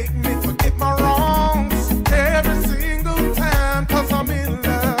always make me forget my wrongs every single time, 'cause I'm in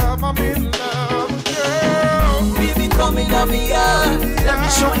love, girl. Baby, come in on me, yeah. Let me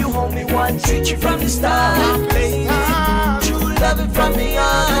show you how me want treat you from the start, baby. True loving from me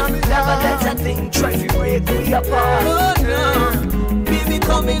on. Never let that thing try to break me apart. Oh no. Baby,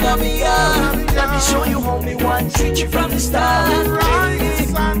 come in on me, yeah. Let me show you how me want treat you from the start,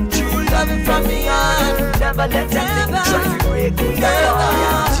 baby. True loving from me on. Never let that thing try to break me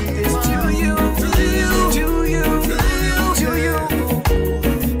apart. This to you, to you, to you, to you.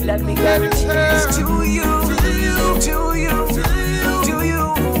 Let me guarantee this to you, to you, to you.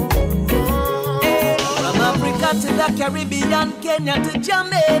 Hey. From Africa to the Caribbean, Kenya to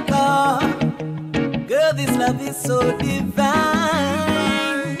Jamaica, girl, this love is so divine.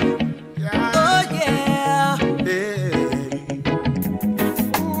 Oh yeah.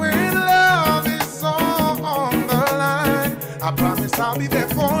 I promise I'll be there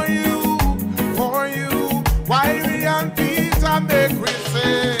for you, for you. Wiry and Peter make we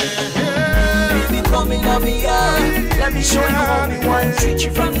say. Baby, come in on me, yeah. Let me show you how me want treat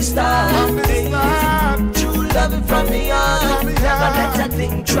you from the start. True loving from me on. Never let that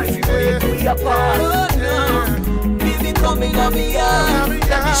thing try to break me apart. Oh no. Baby, come in on me, yeah.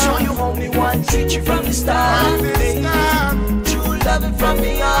 Let me show you how me want treat you from the start. True loving from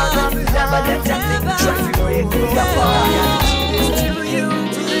me on. Never let that thing try to break me apart. To you,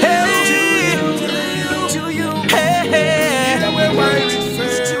 hey, to you, hey, hey.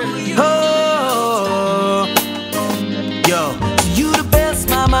 Oh, yo, you the best,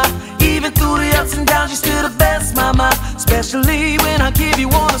 mama. Even through the ups and downs, you're still the best, mama. Especially when I give you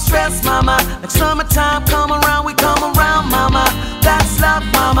all the stress, mama. Like summertime, come around, we come around, mama. That's love,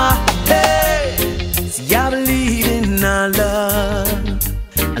 mama. Hey, see, I believe in our love.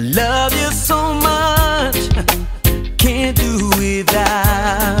 I love you so much. Can't do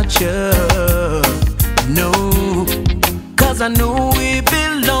without you. No, 'cause I know we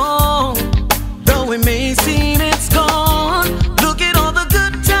belong. Though it may seem it's gone. Look at all the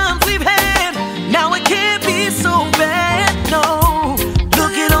good times we've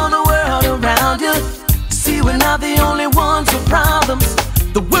problems.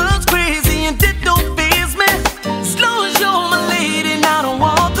 The world's crazy and it don't faze me. As long as you're my lady, now don't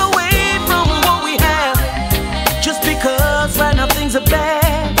walk away from what we have. Just because right now things are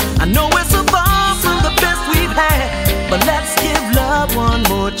bad, I know we're so far from the best we've had, but let's give love one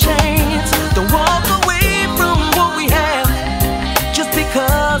more chance. Don't walk away from what we have. Just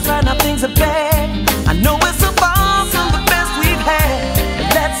because right now things are bad, I know we're so far from the best we've had, but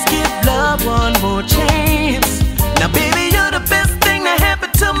let's give love one more chance. Now baby, you're the best thing that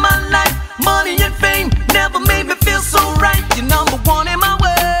happened to my life. Money and fame never made me feel so right. You're number one in my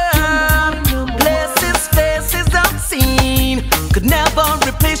world. Places, faces I've seen could never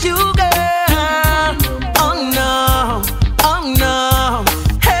replace you, girl. Oh no, oh no.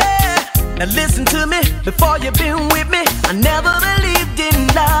 Hey, now listen to me. Before you've been with me, I never believed in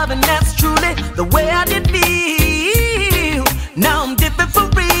love, and that's truly the way I did feel. Now I'm different for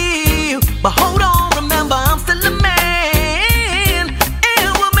real, but hold on, remember I'm still a man,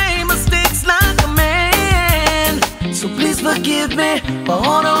 and we made mistakes like a man. So please forgive me for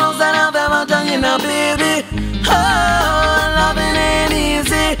all the wrongs that I've ever done, you know, baby. Oh, loving ain't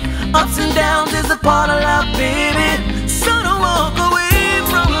easy. Ups and downs is a part of life, baby. So don't walk away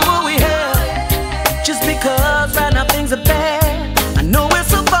from what we have. Just because right now things are bad, I know we're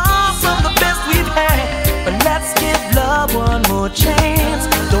so far from the best we've had, but let's give love one more chance.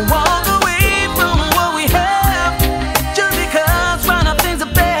 Don't walk away from what we have. Just because right now things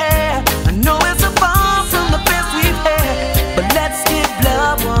are bad, I know we're so far from the best we've had, but let's give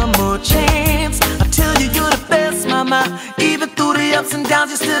love one more chance. I tell you, you're the best, mama. Even through the ups and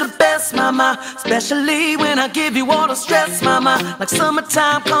downs, you're still the best, mama. Especially when I give you all the stress, mama. Like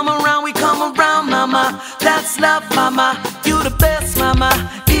summertime, come around, we come around, mama. That's love, mama. You the best, mama.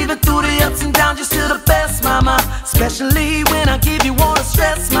 Even through the ups and downs, you're still the best, mama. Especially when I give you all the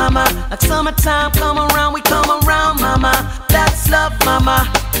stress, mama. Like summertime, come around, we come around, mama. That's love, mama.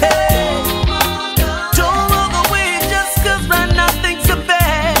 Hey, don't walk away just cause right now things are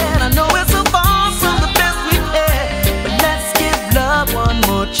bad. I know we're so far from the best we've had, but let's give love one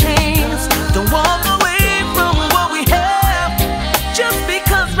more chance. Don't walk away from what we have. Just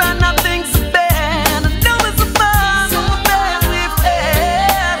because right now things are bad, I know it's so far from the best we've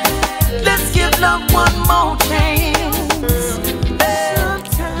had. Let's give love one more chance.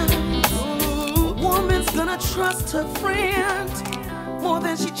 Sometimes a woman's gonna trust her friend more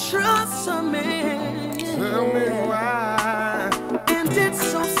than she trusts her man. Tell me why. And it's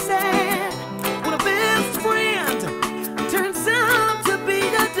so sad when a best friend turns out to be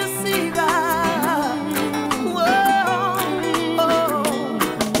a deceiver. Whoa,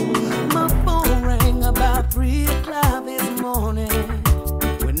 my phone rang about 3 o'clock this morning.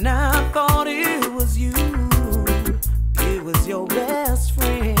 When I thought it was you, it was your best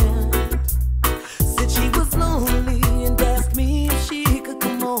friend. Said she was lonely and asked me if she could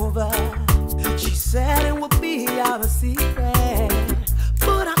come over. She said it would be our secret,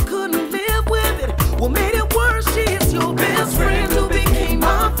 but I couldn't live with it. What made it worse, she is your best friend who became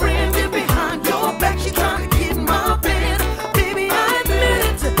my friend, and behind your back she trying to get in my bed. Baby, I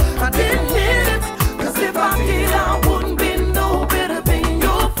admit it, I didn't hit it, cause if I did I wouldn't be no better than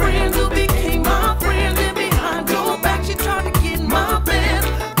your friend who became my friend, and behind your back she trying to get in my bed.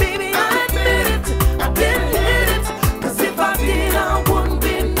 Baby, I admit it, I didn't hit it, cause if I did I wouldn't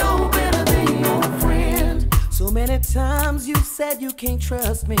be no better than your friend. So many times you said you can't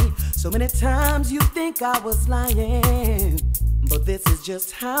trust me, so many times you think I was lying, but this is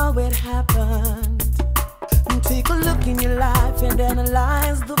just how it happened. Take a look in your life and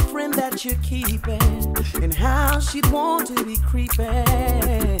analyze the friend that you're keeping, and how she'd want to be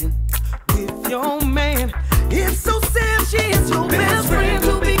creeping with your man. It's so sad she is your best friend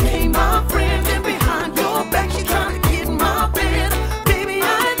who became my friend, and behind your back she trying to get in my bed. Baby,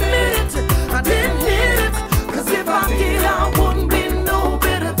 I admit it, I didn't hit it, cause if I did I wouldn't be no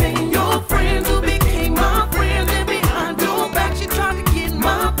better than your friend who became my friend, and behind your back she trying to get in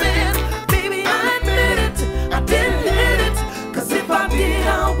my bed. Baby, I admit it, I didn't hit it, cause if I did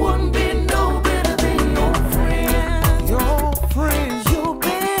I wouldn't be no better than your friend. Your friend. Your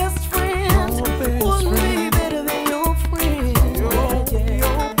best friend wouldn't be better than your friend.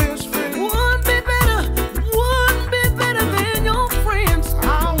 Your best friend. Wouldn't be better than your friends.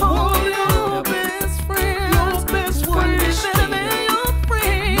 Oh, your best friend. Your best friend. Wouldn't be better than your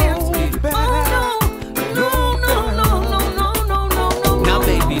friends. Oh no. Now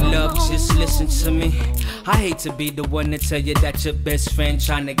baby love, just listen to me. I hate to be the one to tell you that your best friend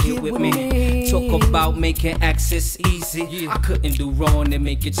trying to get with me. Talk about making access easy. I couldn't do wrong and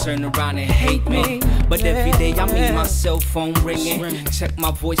make you turn around and hate me. But every day I mean my cell phone ringing. Check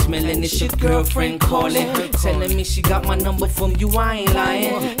my voicemail and it's your girlfriend calling. Telling me she got my number from you, I ain't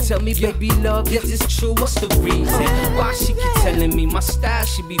lying. Tell me baby love, is this true? What's the reason? Why she keep telling me my style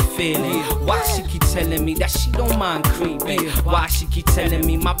she be feeling? Why she keep telling me that she don't mind creeping? Why she keep telling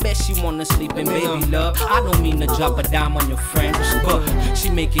me my bed she wanna sleep in? Baby love, I don't mean to drop a dime on your friend, but she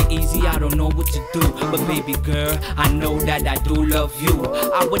make it easy, I don't know what to do. But baby girl, I know that I do love you.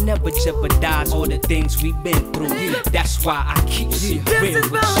 I would never jeopardize all the things we've been through. That's why I keep shit real. This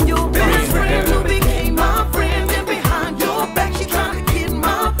is about your best friend who became my friend, and behind your back she trying to get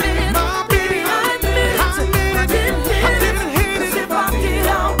my bed. Baby, I didn't hit it, 'cause if I did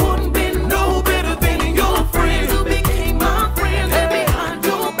I wouldn't be no better than your friend who became my friend, and behind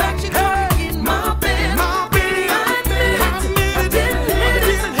your back she trying to get my bed. Baby, I didn't hit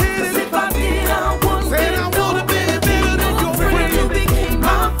it, 'cause if I did I wouldn't be no better than your friend who became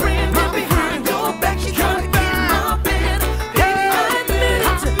my friend, and behind your back she trying to get my bed. Baby, I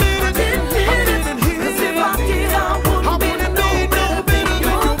didn't hit it, 'cause if I did I wouldn't be no better than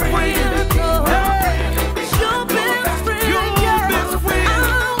your friend. It's your best friend, I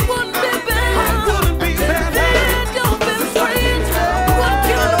wouldn't be better than your best friend. What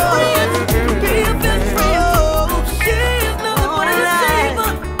kind of friend would be a best friend? She is nothing but a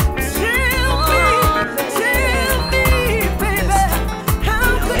saver. Tell me, baby, how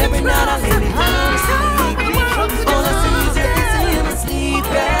could every night I lay me down to sleep, all I see is your face in my sleep,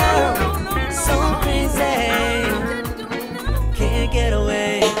 girl. So crazy, can't get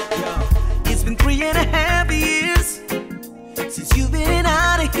away. It's been 3.5 years since you've been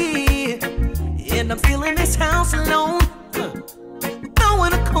out of here, and I'm still in this house alone, with no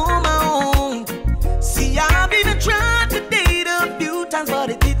one to call my own. See, I've even tried to date a few times, but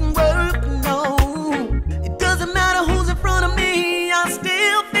it didn't work, no. It doesn't matter who's in front of me, I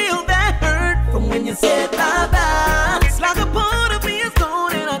still feel that hurt from when you said bye-bye. It's like a part of me is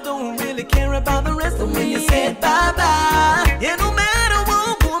gone, and I don't really care about the rest of me. When you said bye-bye, yeah, no matter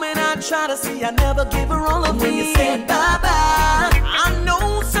what woman I try to see, I never give her all of me. When you said bye-bye, I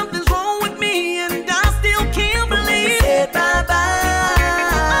know something's wrong with me, and I still can't believe you said bye-bye.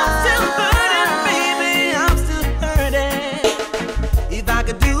 I'm still hurting, baby, I'm still hurting. If I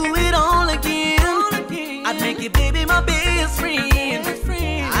could do it all again, I'd make you, baby, my best friend.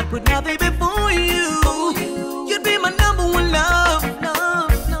 I'd put nothing before you. You'd be my number one love.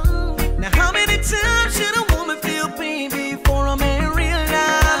 Now how many times should a woman feel pain before a man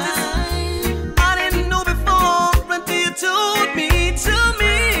realizes? I didn't know before until you told me.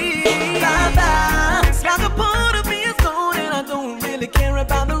 Bye-bye. It's like a part of me is gone, and I don't really care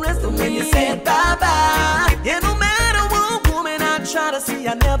about the rest of me. When you said bye-bye, yeah, no matter what woman I try to see,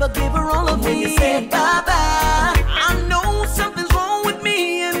 I never give her all of me. When you said bye-bye, I know something's wrong with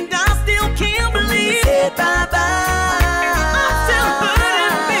me, and I still can't believe you said bye-bye. I'm still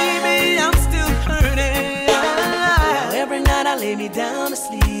hurting, baby, I'm still hurting. Now every night I lay me down to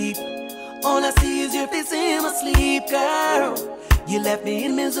sleep, all I see is your face in my sleep, girl. You left me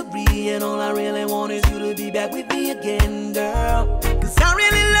in misery, and all I really want is you to be back with me again, girl. 'Cause I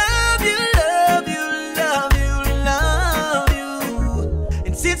really love you, love you, love you, love you.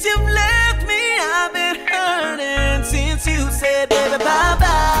 And since you've left me, I've been hurting. Since you said, baby,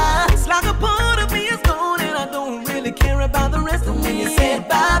 bye-bye, it's like a part of me is gone, and I don't really care about the rest of me. When you said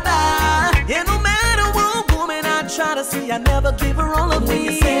bye-bye, yeah, no matter what woman I try to see, I never give her all of me. When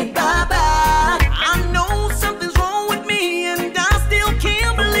you said bye-bye, I know something's wrong with me, and I still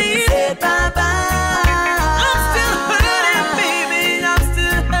can't believe you said bye-bye. I'm still hurting, baby, I'm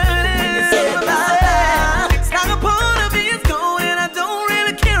still hurting. When you said bye-bye, it's like a part of me is gone, and I don't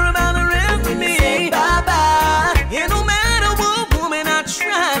really care about the rest of me. When you said bye-bye, yeah, no matter what woman I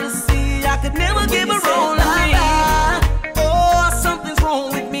try to see, I could never give her all of me. Oh, something's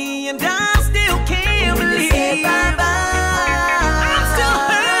wrong with me, and I still can't believe you said bye-bye. I'm still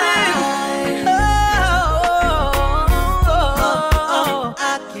hurting.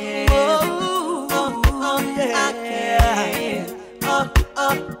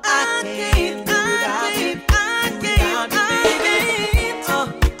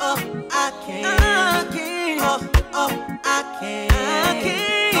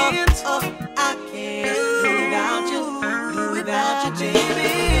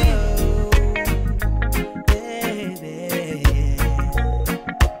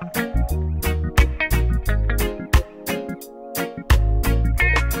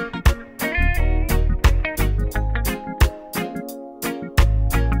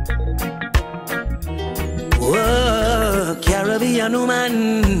 a no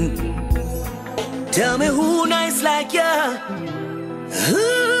man. Tell me who nice like ya?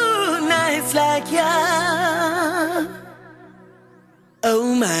 Who nice like ya?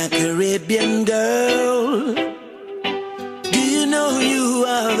 Oh, my Caribbean girl, do you know you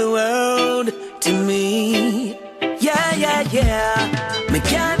are the world to me? Yeah, yeah, yeah. Me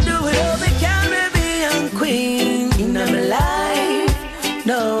can't do it all, me Caribbean queen in my life.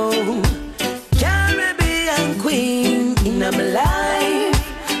 No, Caribbean queen in my life.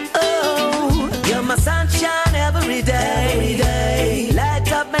 Oh, you're my sunshine every day.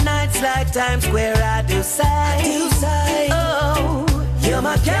 Light up my nights like Times Square, I do say. Oh, you're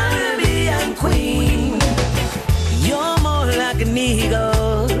my Caribbean queen. You're more like an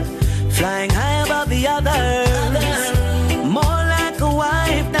eagle, flying high above the others. More like a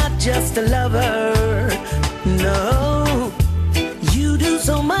wife, not just a lover. No, you do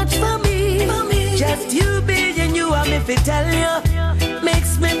so much for me. Just you being you, I'm if I tell you,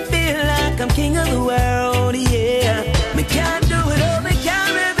 makes me feel like I'm king of the world. Yeah, me can't do it all, me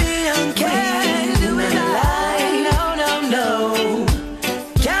Caribbean queen. Do it alive. No.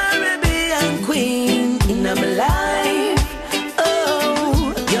 Caribbean queen in my life.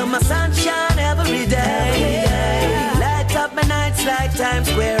 Oh, you're my sunshine every day. Light up my nights like Times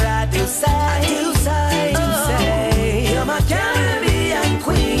Square, I do say. You're my Caribbean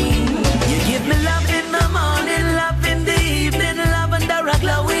queen. You give me love in the morning, love in the evening, love under a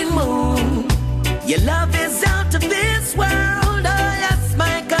glowing moon. Your love is out of this world. Oh, yes,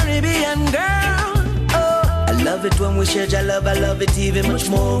 my Caribbean girl. Oh, I love it when we share your love. I love it even much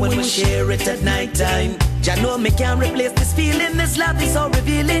more when we share it at night time. Ya know me can't replace this feeling. This love is so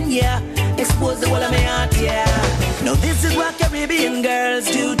revealing, yeah. Expose the whole of my heart, yeah. Now this is what Caribbean girls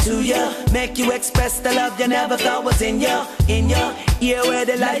do to ya. Make you express the love you never thought was in ya. Ear where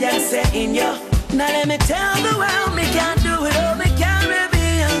the lion say in ya. Now let me tell the world me can't do it all. Me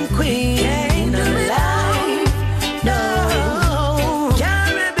Caribbean queen ain't no life. No,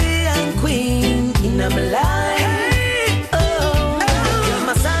 Caribbean queen in my life. Oh, you're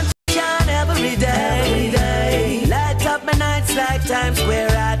my sunshine every day. Light up my nights like Times Square,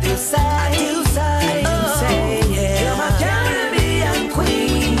 I do say. Yeah. You're my Caribbean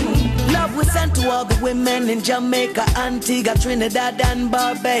queen. Love we sent to all the women in Jamaica, Antigua, Trinidad and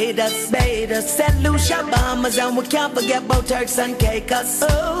Barbados, St. Lucia, Bahamas, and we can't forget about Turks and Caicos.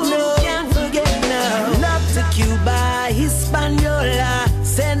 Oh, no, can't forget now. Love to Cuba, Hispaniola,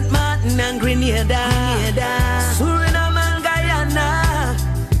 St. Martin and Grenada, Suriname and Guyana,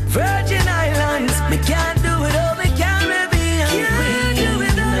 Virgin Islands. Me can't do it all, me Caribbean queen. Do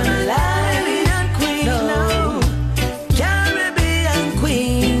it all, my life, queen. No, Caribbean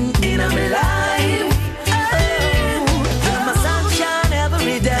queen in my life. Oh, you're my sunshine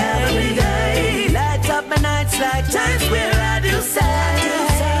every day. Light up my nights like Times Square, I do say.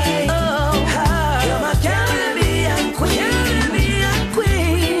 Oh, you're my Caribbean queen.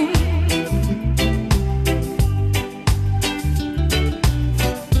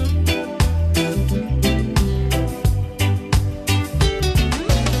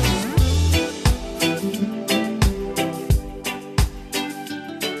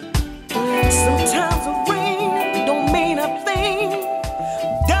 Sometimes the rain don't mean a thing.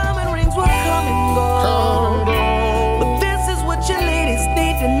 Diamond rings will come and go. But this is what you ladies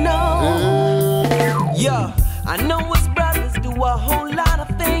need to know. Yeah, I know us brothers do a whole lot of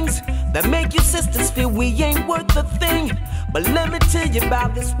things that make you sisters feel we ain't worth a thing. But let me tell you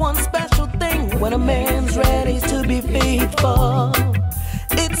about this one special thing. When a man's ready to be faithful,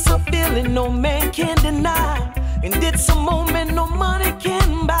 it's a feeling no man can deny, and it's a moment no money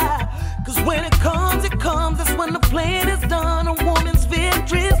can buy. Cause when it comes, that's when the plan is done. A woman's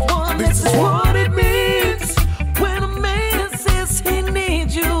victory is won. This is what it means when a man says he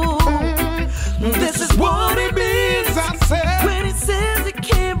needs you. This is what it means, I said, when he says he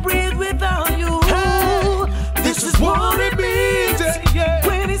can't breathe without you. This is what it means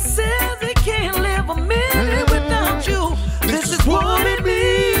when he says he can't live a minute without you. This is what it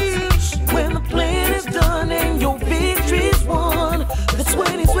means when the plan is done and your victory's won. That's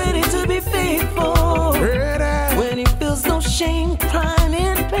when he's ready to be faithful. When he feels no shame, crying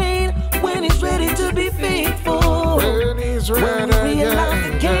in pain. When he's ready to be faithful. When he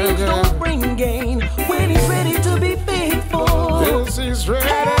realizes the games don't bring gain. When he's ready to be faithful. Yes, he's ready.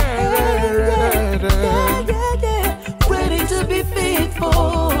 Yeah. Ready to be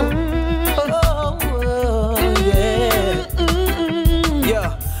faithful.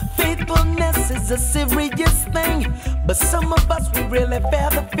 Yeah. Faithfulness is a serious thing, but some of us, we really bear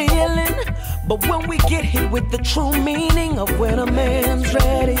the feeling. But when we get hit with the true meaning of when a man's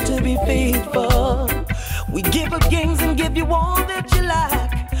ready to be faithful, we give up games and give you all that what you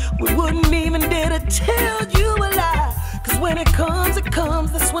like. We wouldn't even dare to tell you a lie. Cause when it comes,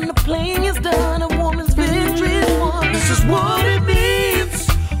 that's when the playing is done. A woman's victory is won. This is what it means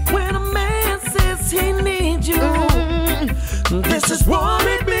when a man says he needs you. This is what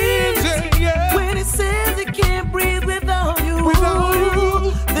it means when he says he can't breathe without you.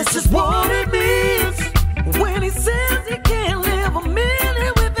 This is what it means when he says he can't live a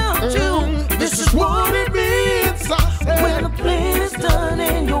minute without you. This is what it means when the plan is done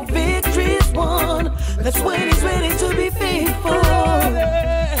and your victory is won. That's when he's ready to be faithful.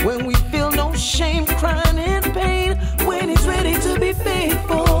 When we feel no shame, crying and pain. When he's ready to be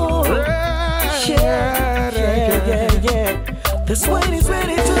faithful. Yeah. That's when he's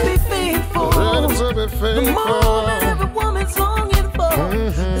ready to be faithful. The moment every woman's longing for.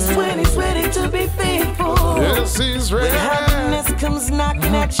 That's when he's ready to be faithful. Yes, he's ready. When happiness comes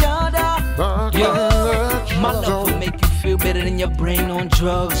knocking at your door. My love will make you feel better than your brain on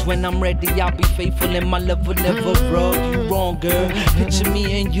drugs. When I'm ready, I'll be faithful and my love will never rub you wrong, girl. Picture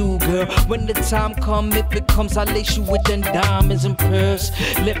me and you, girl. When the time comes, if it comes, I'll lace you with them diamonds and pearls.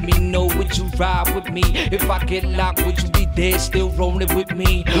 Let me know, would you ride with me? If I get locked, would you be there still rolling with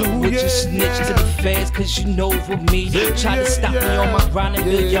me? Would you snitch to the fans cause you know with me? Try to stop me on my grind and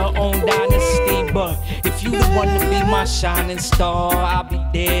build your own dynasty. But if you the one to be my shining star, I'll be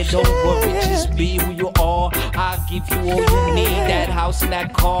there, don't worry, just be who you are. I'll give you all you need, that house and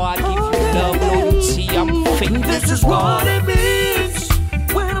that car. I'll give you love, loyalty, I'm faithful. This is what it means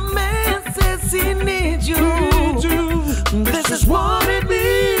when a man says he needs you. This is what it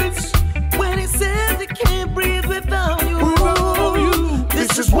means when he says he can't breathe without you.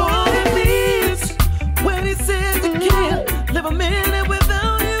 This is what it means when he says he can't live a minute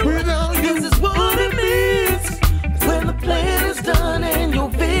without you. This is what it means when the plan is done and your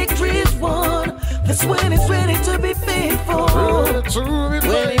victory is won. That's when he's ready to be faithful.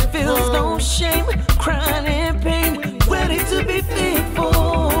 When he feels no shame, crying and pain, ready to be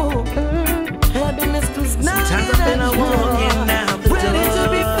faithful. Happiness comes knocking at your door, ready to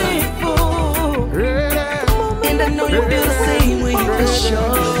be faithful. And I know you feel the same way for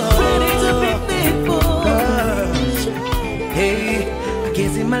sure. Ready to be faithful. Hey, I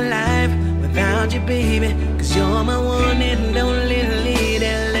can't see my life without you, baby. Cause you're my one and only lead.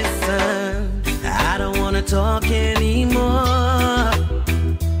 And listen, I don't wanna talk anymore.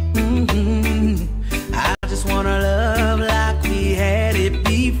 I just wanna love like we had it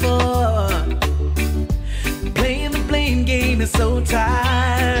before. Playing the blame game is so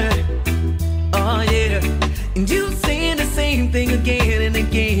tired. Oh yeah, and you saying the same thing again and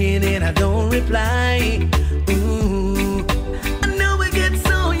again, and I don't reply. Ooh, I know it gets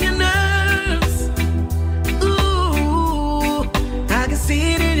on your nerves. Ooh, I can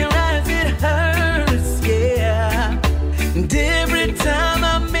see it in your eyes, it hurts, yeah. And every time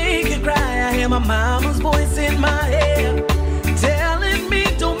I make you cry, I hear my mama's voice in my head telling me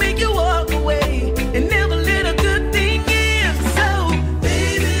don't make you walk away and never let a good thing in. So,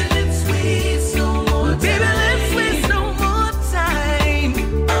 baby, let's waste no more time. Baby, let's waste no more time.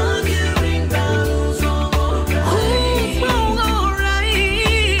 Arguing about who's wrong or right. Who's wrong or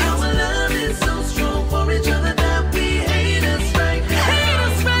right. Our love is so strong for each other that we hate us right now. Hate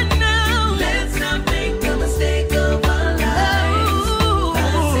us right now. Let's not make the mistake of our lives. By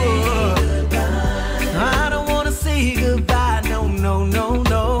saying goodbye. I don't wanna say goodbye, no, no, no,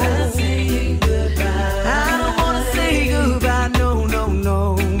 no. By saying goodbye. I don't wanna say goodbye, no, no,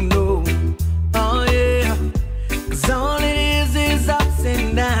 no, no. Oh yeah, cause all it is ups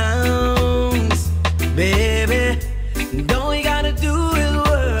and downs, baby. And all you gotta do is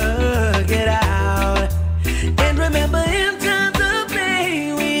work it out. And remember, in times of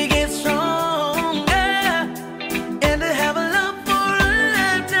pain, we get stronger. And to have a love for a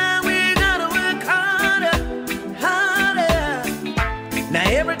lifetime, we gotta work harder, harder. Now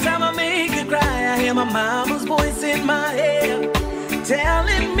every time I make you cry, I hear my mama's voice in my head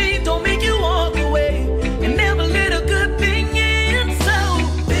telling me don't make you walk away and never let a good thing in. So,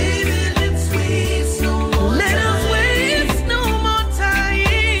 baby, let's waste no more time. Let us waste no more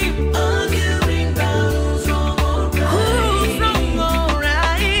time. Arguing about who's wrong or right. Who's wrong or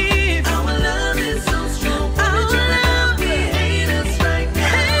right. Our love is so strong for each other that we hate us right now.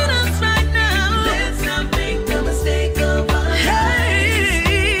 Hate us right now. Let's not make the mistake of our lives.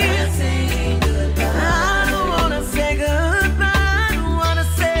 By saying goodbye. I don't wanna say goodbye. I don't wanna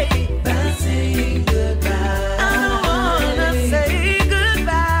say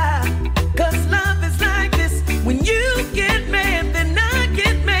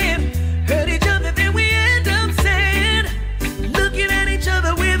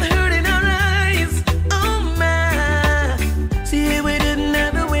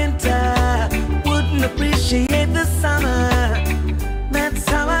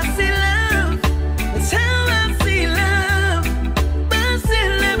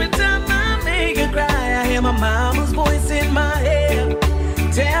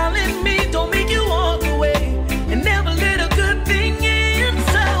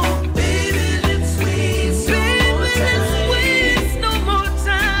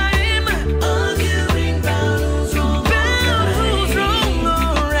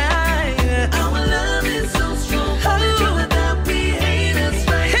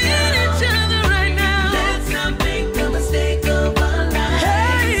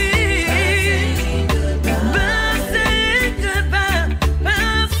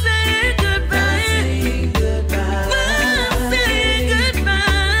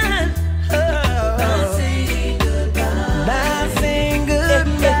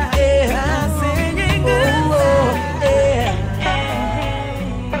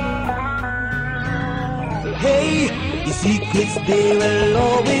memories, they will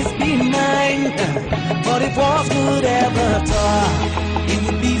always be mine. But if walls could ever talk, it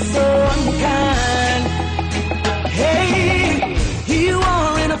would be so unkind. Hey, you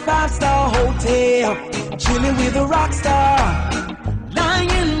are in a 5-star hotel, chilling with a rock star, lying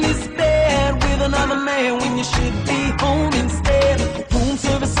in this bed with another man when you should be home instead. Room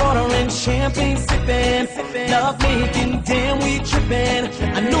service order and champagne sipping, love making, damn we tripping.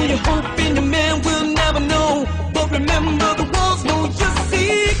 I know you're hoping your man will never know, but remember the walls know your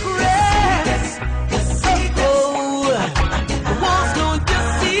secrets. Oh, the walls know your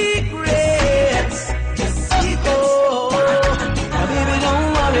secrets. Oh, now baby don't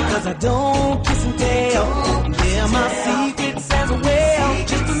worry 'cause I don't kiss and tell. Yeah, my secrets as well.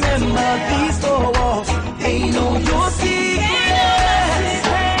 Just remember these 4 walls, they know your secrets.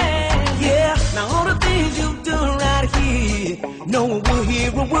 Yeah, now all the things you've done right here, no one will hear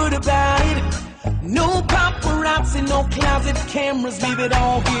a word about it. No paparazzi, no closet cameras, leave it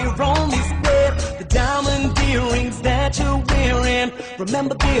all here on this bed. The diamond earrings that you're wearing,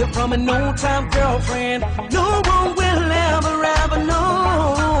 remember they're from an old-time girlfriend. No one will ever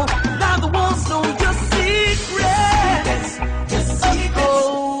know about the walls know your secrets.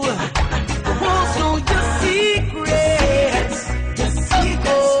 Oh, the walls know your secrets.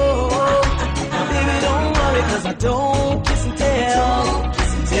 Oh, now baby don't worry 'cause I don't kiss and tell.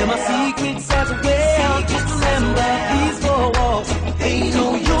 Tell my secrets as well. Just remember these 4 walls, they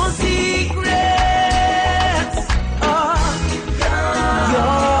know your secrets. Oh,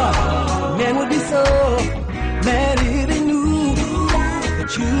 your man would be so mad if he knew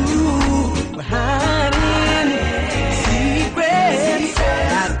that you were hiding secrets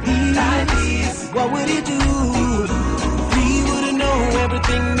like these. What would he do? He wouldn't know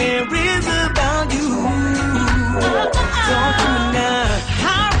everything there is about you. Talk to me now.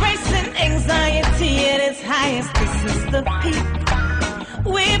 Anxiety at its highest, this is the peak.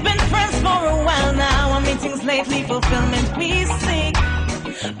 We've been friends for a while now, our meetings lately, fulfillment we seek.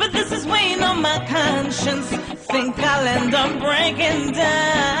 But this is weighing on my conscience, think I'll end up breaking down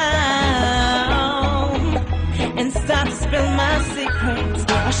and start to spill my secrets.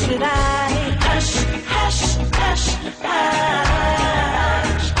 Or should I hush, hush, hush,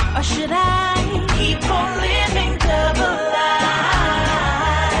 hush? Or should I keep on living double life?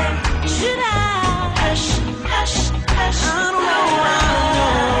 Should I hush, hush, hush? I don't know,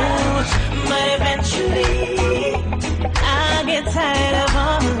 but eventually I get tired of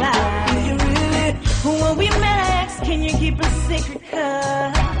all the lies. You really? When we met, I asked, can you keep a secret?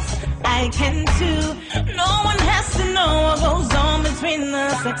 'Cause I can too. No one has to know what goes on between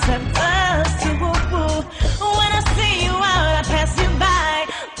us except us two. When I see you out, I pass you by,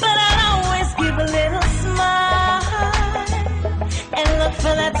 but I'll always give a little smile and look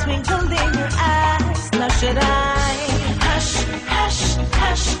for that twinkle in your eyes. Now should I hush, hush,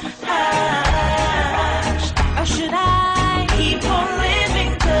 hush, hush? Or should I keep on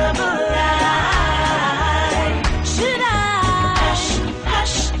living double life? Should I hush,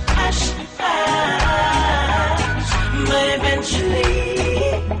 hush, hush, hush? But eventually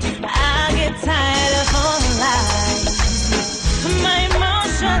I get tired of all the lies. My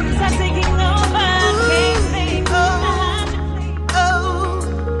emotions are taking over.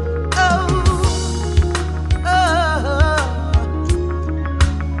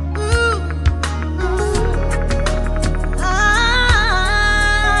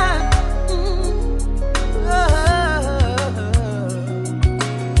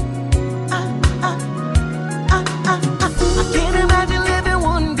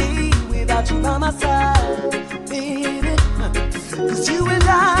 Can't think by my side, baby, 'cause you and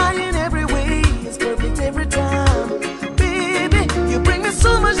I in every way is perfect every time, baby. You bring me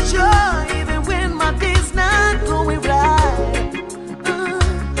so much joy even when my day's not going right.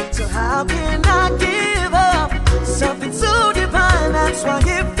 So how can I give up something so divine? That's why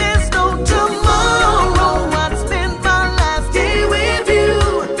if there's no tomorrow, I'd spend my last day with you.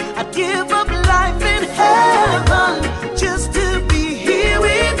 I'd give up life in heaven just to be here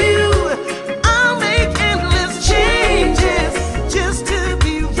with you.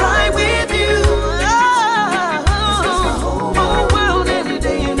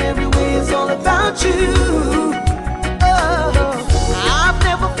 You. Oh, I've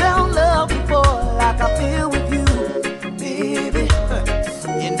never felt love before like I feel with you, baby.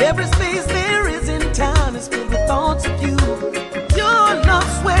 And every space there is in time is filled with thoughts of you. Your love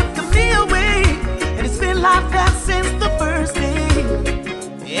swept me away, and it's been like that since the first day.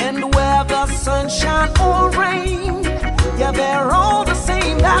 And whether sunshine or rain, yeah, they're all the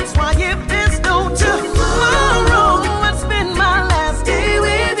same. That's why if there's no tomorrow, I'd spend my last day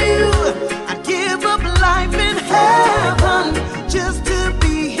with you. Life in heaven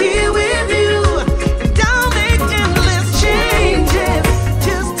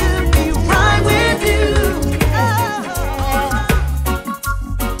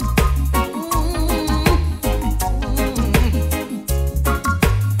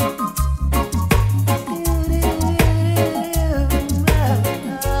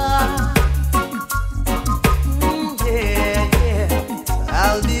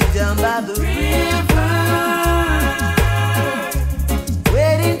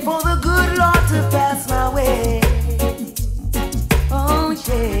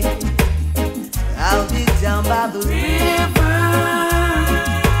yeah. I'll be down by the river,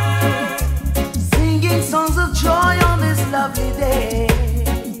 singing songs of joy on this lovely day.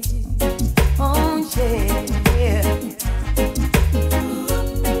 Oh yeah.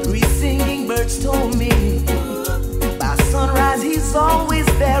 Three singing birds told me by sunrise he's always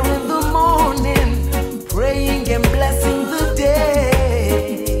there in the morning, praying and blessing the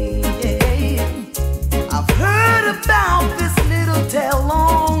day. I've heard about this little tale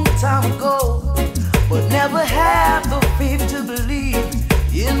long time ago, but never had the faith to believe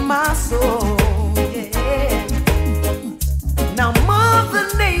in my soul. Yeah. Now Mother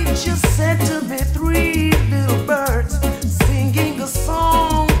Nature sent to me three little birds, singing a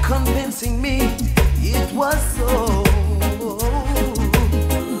song, convincing me it was so.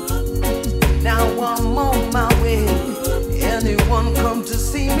 Now I'm on my way. Anyone come to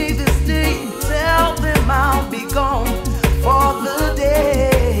see me this day, tell them I'll be gone for the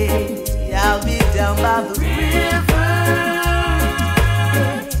day. I'll be down by the river,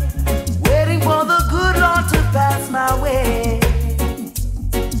 waiting for the good Lord to pass my way.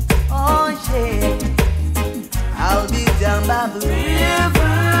 Oh yeah, I'll be down by the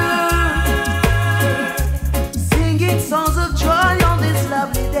river, singing songs of joy on this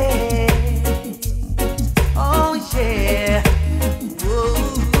lovely day. Oh yeah.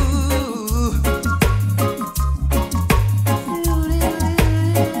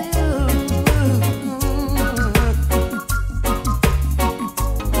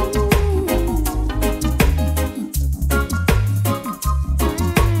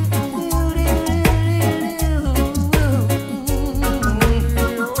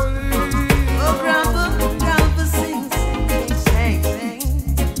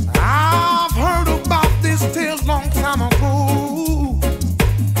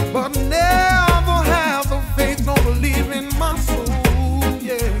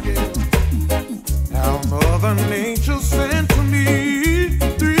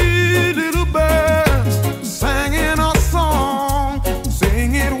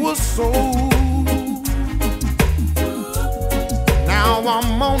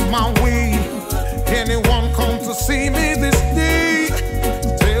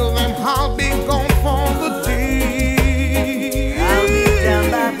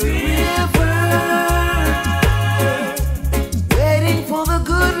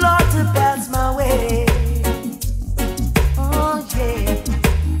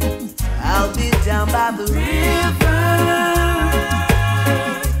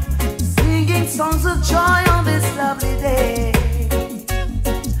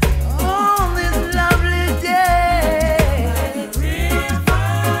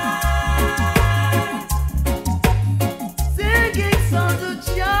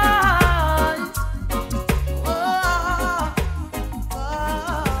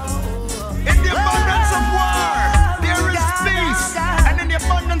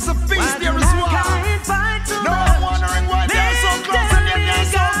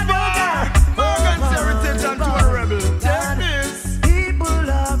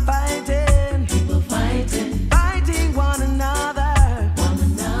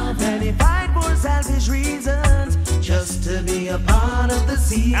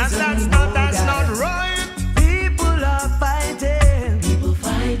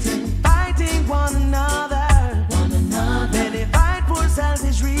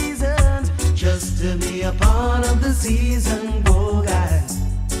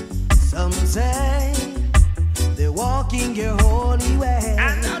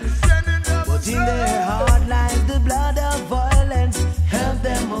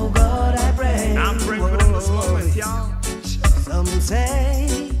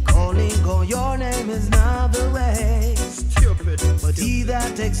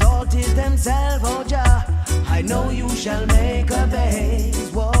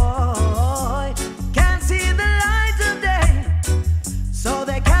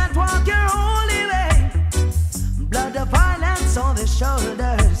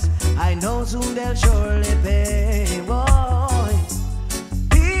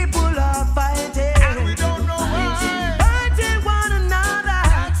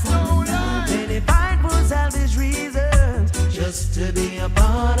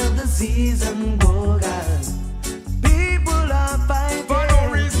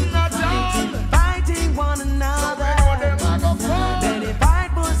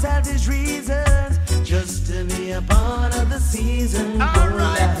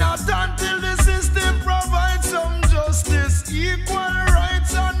 Alright, not until the system provides some justice, equal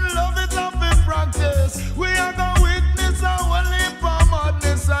rights and love it up in practice. We are gonna witness our leap of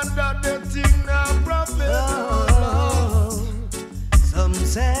madness and that the thing now profit. Some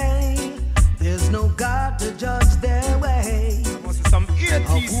say say there's no God to judge their way. Some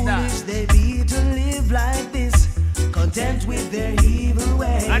How foolish they be to live like this, content with their evil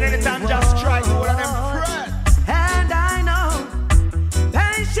ways. And anytime just strike one of them friends. And I know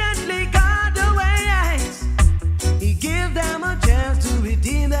patiently God awaits. He give them a chance to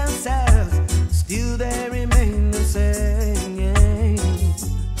redeem themselves. Still they remain the same.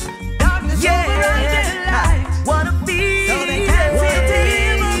 Darkness overrides their light. What a feeling. So they can't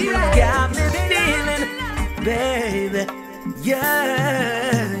see you got me feeling, baby. Yeah.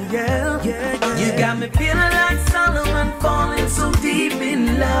 You got me feeling like Solomon, falling so deep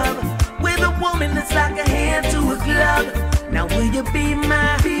in love with a woman that's like a hand to a glove. Now will you be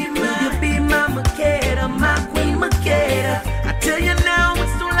my, will you be my Makeda, my queen Makeda? I tell you now,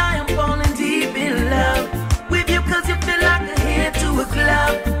 it's no lie, I'm falling deep in love with you, cause you feel like a hand to a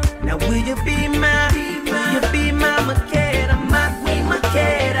glove. Now will you be my, will you be my Makeda, my queen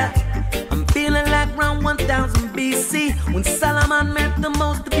Makeda? I'm feeling like around 1000 BC when Solomon met the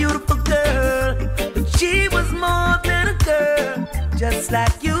most beautiful girl. But she was more than a girl, just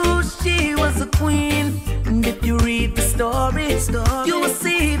like you, she was a queen. And if you read the story, you will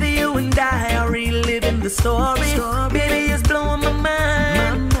see that you and I are reliving the story. Baby, it's blowing my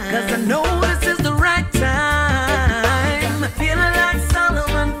mind, cause I know this is the right time. Feeling like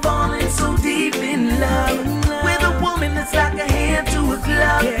Solomon, falling so deep in love with a woman that's like a hand to a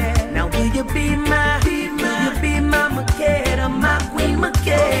glove. Now will you be my, will you be my Makeda, my queen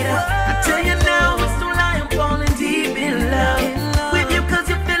Makeda? I tell you now, it's no lie, I'm falling deep in love with you, cause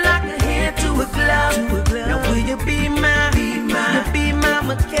you feel like a hand to a glove. Now will you be my, will you be my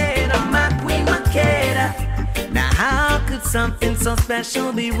Makeda, my queen Makeda? Now how could something so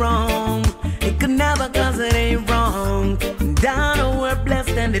special be wrong? It could never, cause it ain't wrong. And I know we're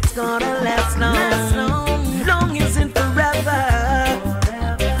blessed and it's gonna last long. Long isn't forever.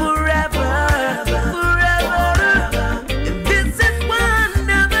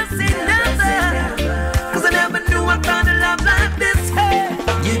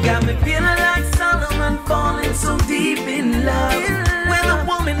 So deep in love with a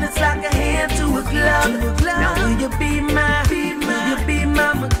woman that's like a hand to a glove. Now will you be my, will you be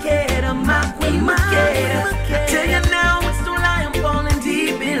my Makeda, my queen Makeda? I tell you now, it's no lie, I'm falling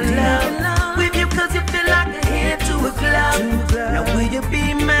deep in love with you, cause you feel like a hand to a glove. Now will you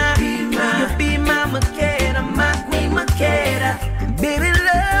be my, will you be my Makeda, my queen Makeda? Baby,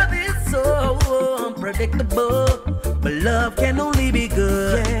 love is so unpredictable, but love can only be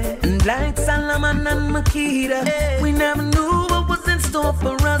good. And like Solomon and Makeda, we never knew what was in store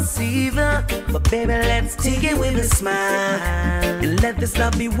for us either. But baby, let's take it with a smile and let this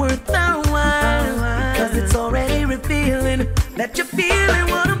love be worth our while, cause it's already revealing that you're feeling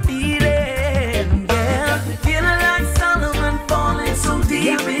what I'm feeling. Yeah, feeling like Solomon, falling so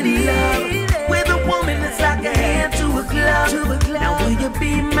deep in love with a woman that's like a hand to a glove. Now will you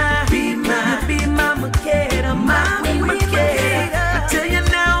be my, will you be my Makeda, my queen Makeda? I tell you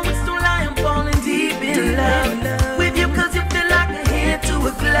now, it's no lie, I'm falling deep in love with you, cause you feel like a hand to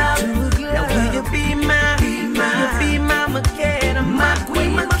a glove. Now will you be my, will you be my Makeda, my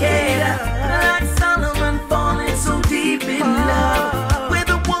queen Makeda? Like Solomon, falling so deep in love with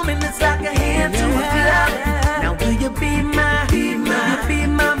a woman that's like a hand to a glove. Now will you be my, will you be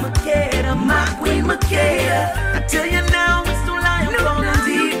my Makeda, my queen Makeda? I tell you now, it's no lie, I'm falling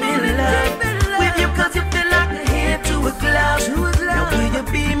deep in love with you, cause you feel like a hand to a glove. Now will you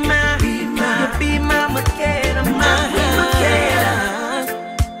be my, will you be my Makeda, my queen Makeda?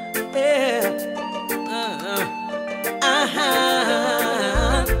 Yeah.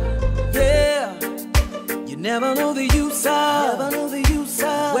 Yeah. You never know the use of,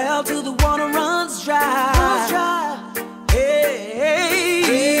 well till the water runs dry. Hey.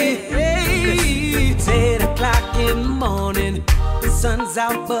 8 o'clock in the morning, the sun's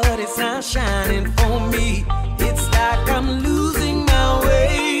out but it's not shining for me. It's like I'm losing my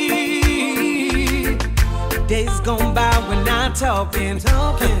way. Days gone by when I'm talking.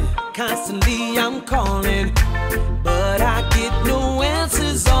 Constantly I'm calling, but I get no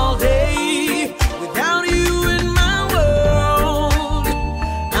answers all day. Without you in my world,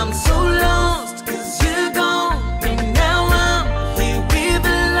 I'm so lost, cause you're gone. And now I'm here with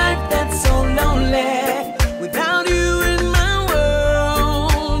a life that's so lonely. Without you in my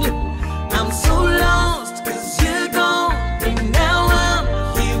world, I'm so lost, cause you're gone. And now I'm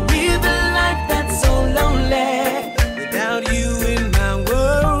here with a life that's so lonely. Without you in my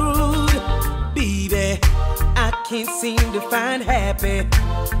world, baby, I can't seem to find happy.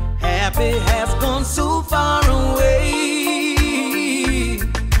 Happy has gone so far away.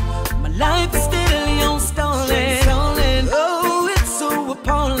 My life is steadily on stalling. Oh, it's so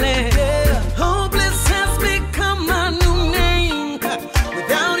apart. lonely. Hopeless has become my new name.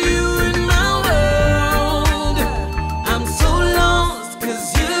 Without you in my world, I'm so lost 'cause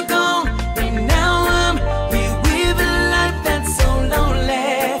you're gone. And now I'm here with a life that's so lonely.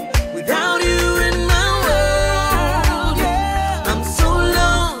 Without you in my world, I'm so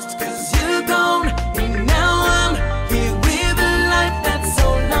lost 'cause you're gone. And now I'm here with a life that's so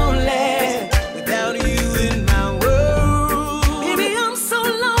lonely. Without you in my world, baby, I'm so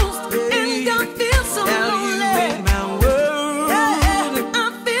lost and I feel so lonely. In my world, I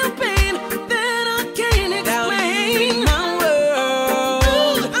feel pain that I can't explain. My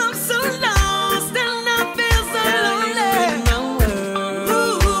world, I'm so lost and I feel so lonely. My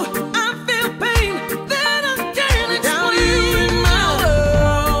world, I feel pain that I can't explain. My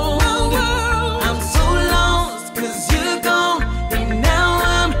world, I'm so lost 'cause you're gone. And now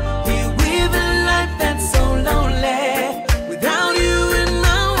I'm here with a life that's so lonely. Without you in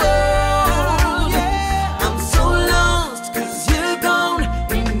my world, I'm so lost 'cause you're gone.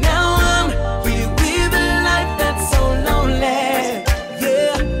 And now I'm here with a life that's so lonely.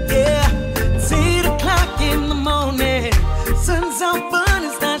 See the clock in the morning, sun's out but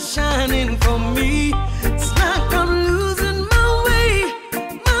it's not shining for me. It's like I'm losing my way,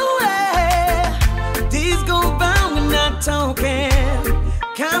 my way. Days go by, we're not talking.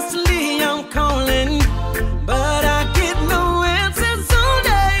 Constantly I'm calling, but I get no answers all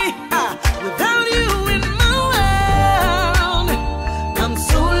day. Without you in my world, I'm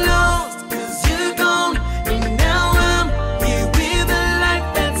so lost 'cause you're gone. And now I'm here with a life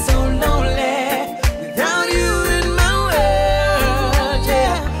that's so lonely. Without you in my world,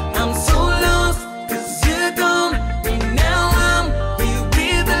 I'm so lost 'cause you're gone. And now I'm here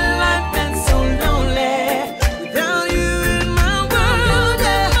with a life that's so lonely. Without you in my world,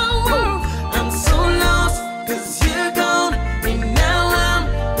 I'm so lost 'cause you're gone. And now I'm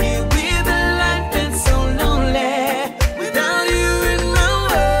here with a life that's so lonely. Without you in my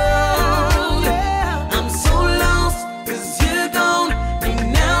world, I'm so lost 'cause you're gone. And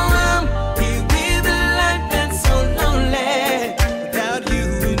now I'm here with a life that's so lonely. Without you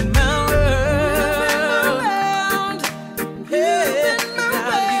in my world, without you in my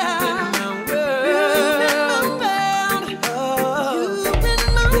world, you've been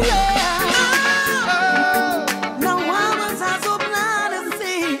my world. No, why was I so blind to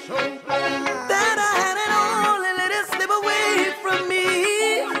see that I had it all and let it slip away from me?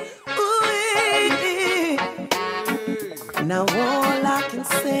 Ooh, now all I can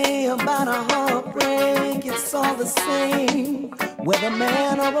say about a heartbreak, it's all the same, whether a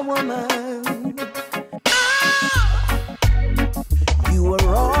man or a woman. You were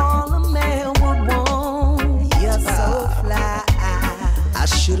all a man would want. You're so fly. I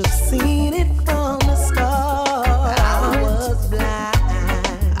should have seen it from the start. I was blind.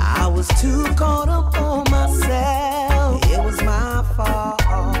 I was too caught up on myself. It was my fault.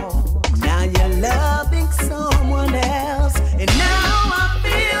 Now you're loving someone else, and now I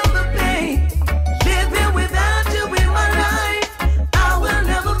feel the pain. Living without you in my life, I will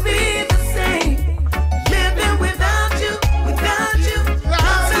never be the same. Living without you,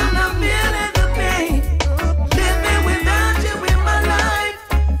 cause I'm feeling the pain. Living without you in my life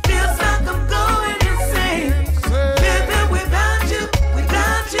feels like I'm going insane. Living without you,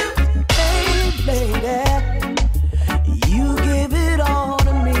 hey lady.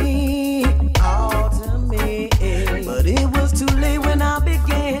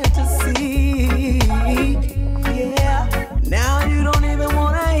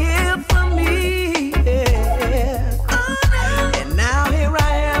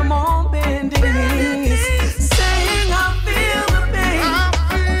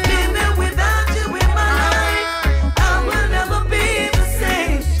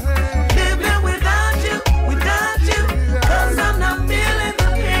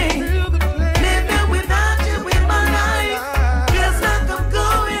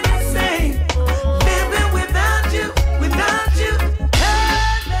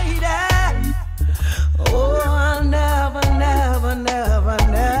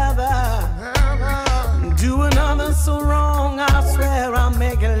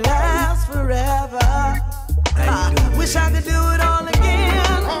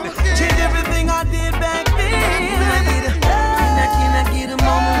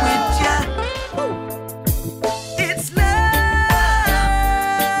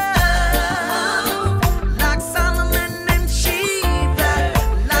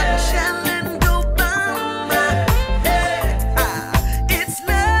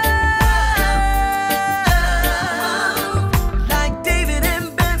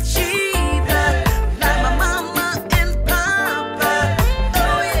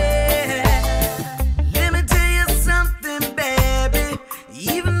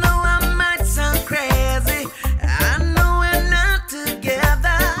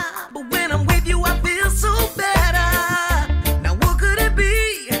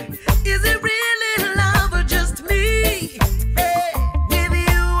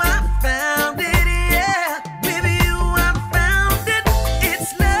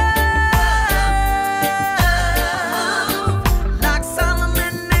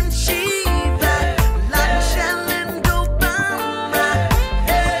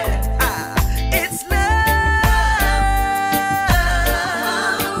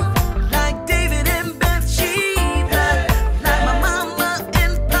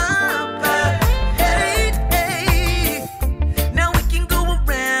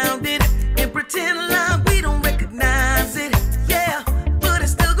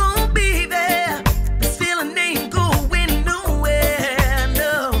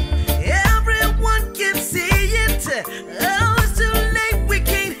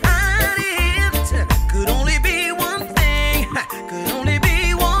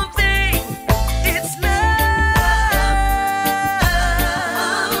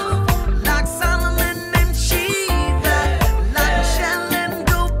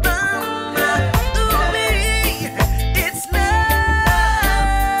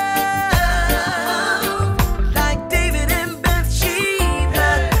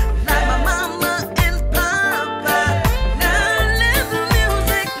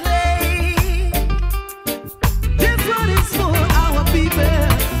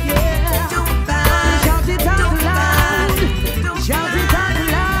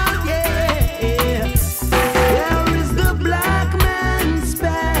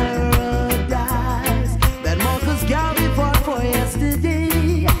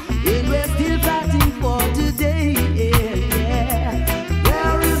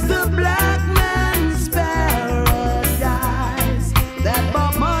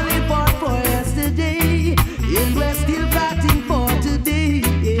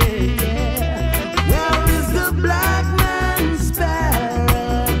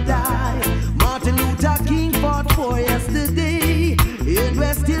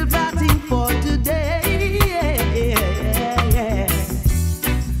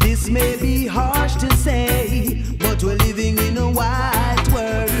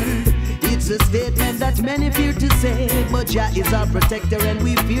 that many fear to say, but Jah is our protector and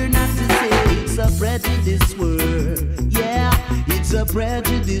we fear not to say. It's a prejudice world, yeah, it's a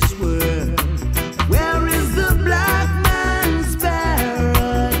prejudice world. Where is the black man's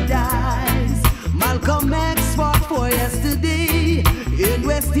paradise? Malcolm X fought for yesterday, and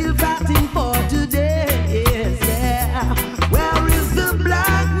we're still fighting for today. Yes, yeah. Where is the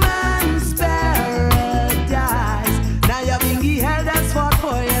black man's paradise? Now Bingi elders fought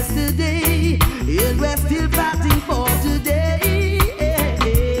for yesterday, and we're still fighting for today.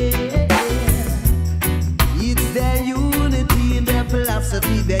 It's their unity and their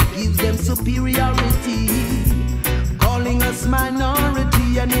philosophy that gives them superiority, calling us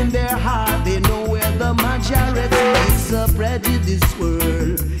minority, and in their heart they know we're the majority. It's a prejudice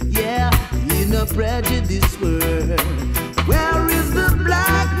world, yeah, in a prejudice world. Where is the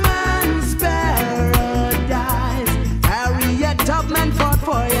black man's paradise? Harriet Tubman fought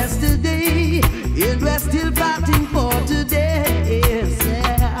for yesterday, and we're still fighting for today. Yes,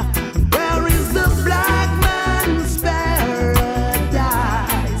 yeah. Where is the black man's paradise?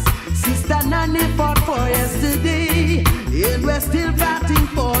 Sister Nanny fought for yesterday, and we're still fighting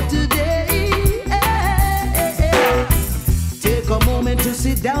for today. Take a moment to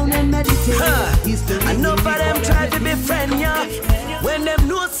sit down and meditate. I know for them try to befriend ya, when them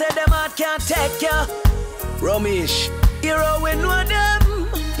know say them heart can't take ya. Romish, hero we know them,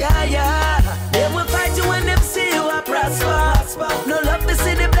 yeah, yeah. Them will fight you when them see you a prosper. No love to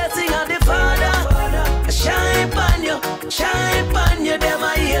see the blessing of the Father. Shine on you, them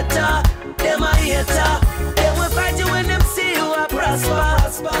a hater, them a hater. Them will fight you when them see you a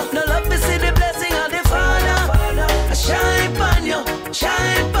prosper. No love to see the blessing of the Father. Shine on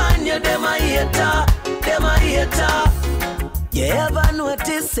you, them a hater, them a hater. You ever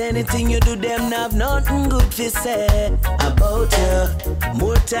notice anything you do, them have nothing good to say about you?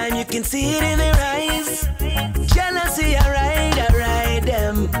 More time you can see it in their eyes. Jealousy, I ride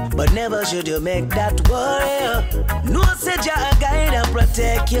them, but never should you make that worry. No say Jah guide and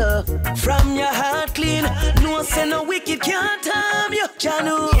protect you from your heart clean. No say no wicked can't harm you. Jah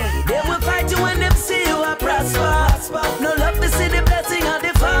know they will fight you when them see you a prosper. No love to see the blessing of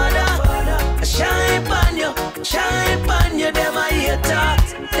the Father. Shine on you, them a hater,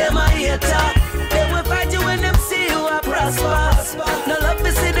 them a hater. They will fight you when them see you a prosper. No love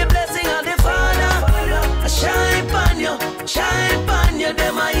to see the blessing of the Father. Shine on you,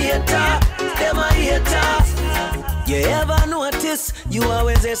 them a hater, them a hater. You ever notice you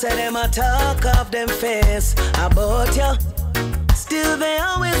always say them a talk off them face about you? Still they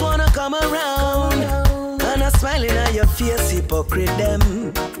always wanna come around, and a smiling at your face, hypocrite them.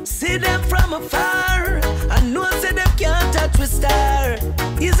 See them from afar, I know say them can't touch with star.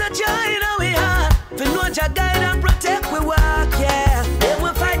 It's a joy in our heart, for know Jah guide and protect we walk, yeah. They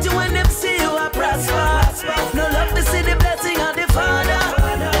will fight you when them see you a prosper. No love to see the blessing of the Father.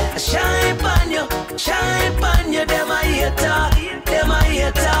 Shine on you, them a hater, them a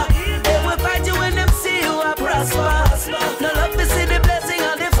hater. They will fight you when them see you a prosper. No love to see the blessing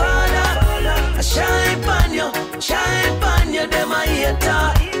of the Father. Shine on you, them a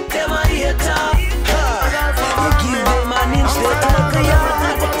hater, them a hater. You give them an inch, they take a yard.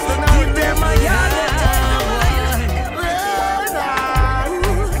 Give them a yard, they take a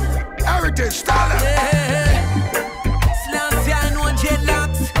yard. Heritage Style. Slancy, I know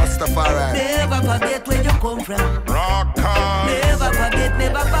dreadlocks. Rastafari. Never forget where you come from. Rock on. Never forget,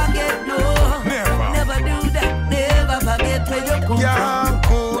 no. Never do that. Never forget where you come from.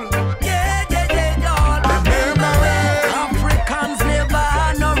 Cool. Yeah, y'all. Remember when Africans never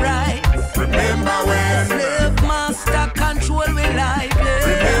had no rights. Remember when Slave master control we life.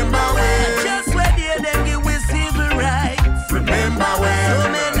 Remember when Just where they give we civil rights. Remember So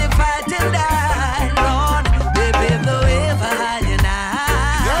when many fight and die, Lord. They pave the way for high and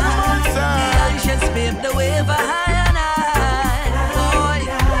high. The ancients paved the way for high and high. Boy,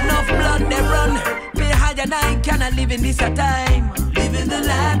 enough blood they run. Be high and I cannot live in this a time. Living the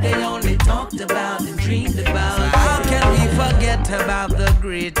life they only talked about and dreamed about. How can we forget about the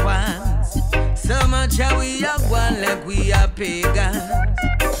great ones? So much how we have one like we are pagans.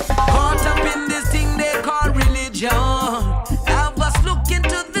 Caught up in this thing they call religion. Have us look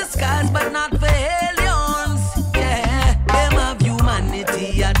into the skies but not for aliens. Yeah, them of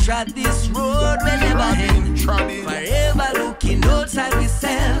humanity I trod this road we never end. Forever looking outside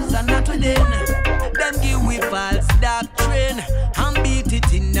ourselves and not within. Them give we false doctrine and beat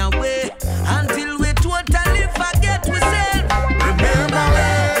it in a way until we totally forget ourselves. Remember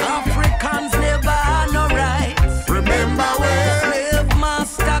when Africans never had no rights. Remember when Slave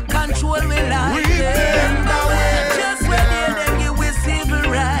master control we life. Remember when Just when they give we civil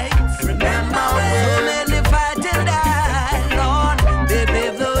rights. Remember when So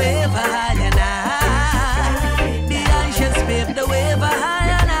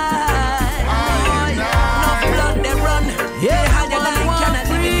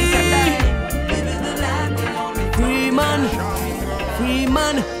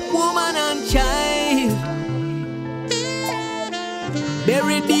man, woman and child.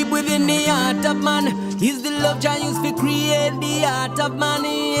 Buried deep within the heart of man is the love Jah used to create the heart of man,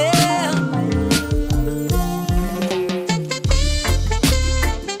 yeah.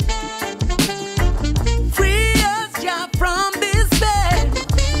 Free us, Jah, from this bed.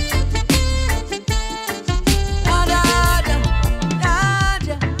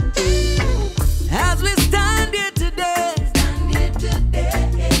 As we stand here today,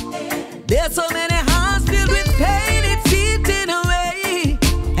 there's so many hearts filled with pain, it's eating away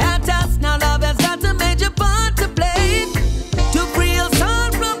at us. Now love has got a major part to play to free us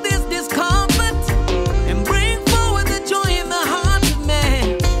all from this discomfort and bring forward the joy in the heart of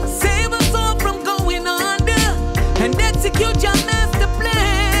man. Save us all from going under and execute your master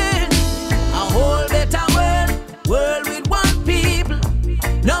plan. A whole better world with one people.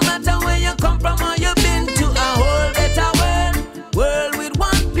 No matter where you come from or you've been to, a whole better world with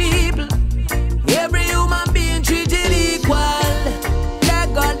one people. Every human being treated equal.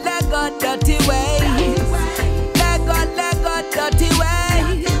 Let God, dirty ways. Let God, dirty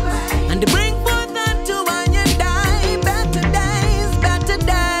ways. And bring forth unto one you die. Better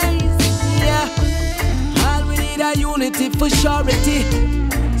days, yeah. All we need a unity for surety.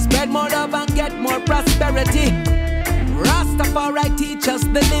 Spread more love and get more prosperity. Rastafari teach us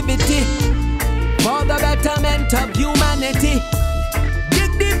the liberty for the betterment of humanity.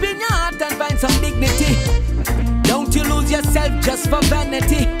 Dig deep in your heart and find some dignity. Don't you lose yourself just for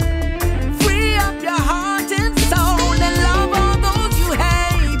vanity.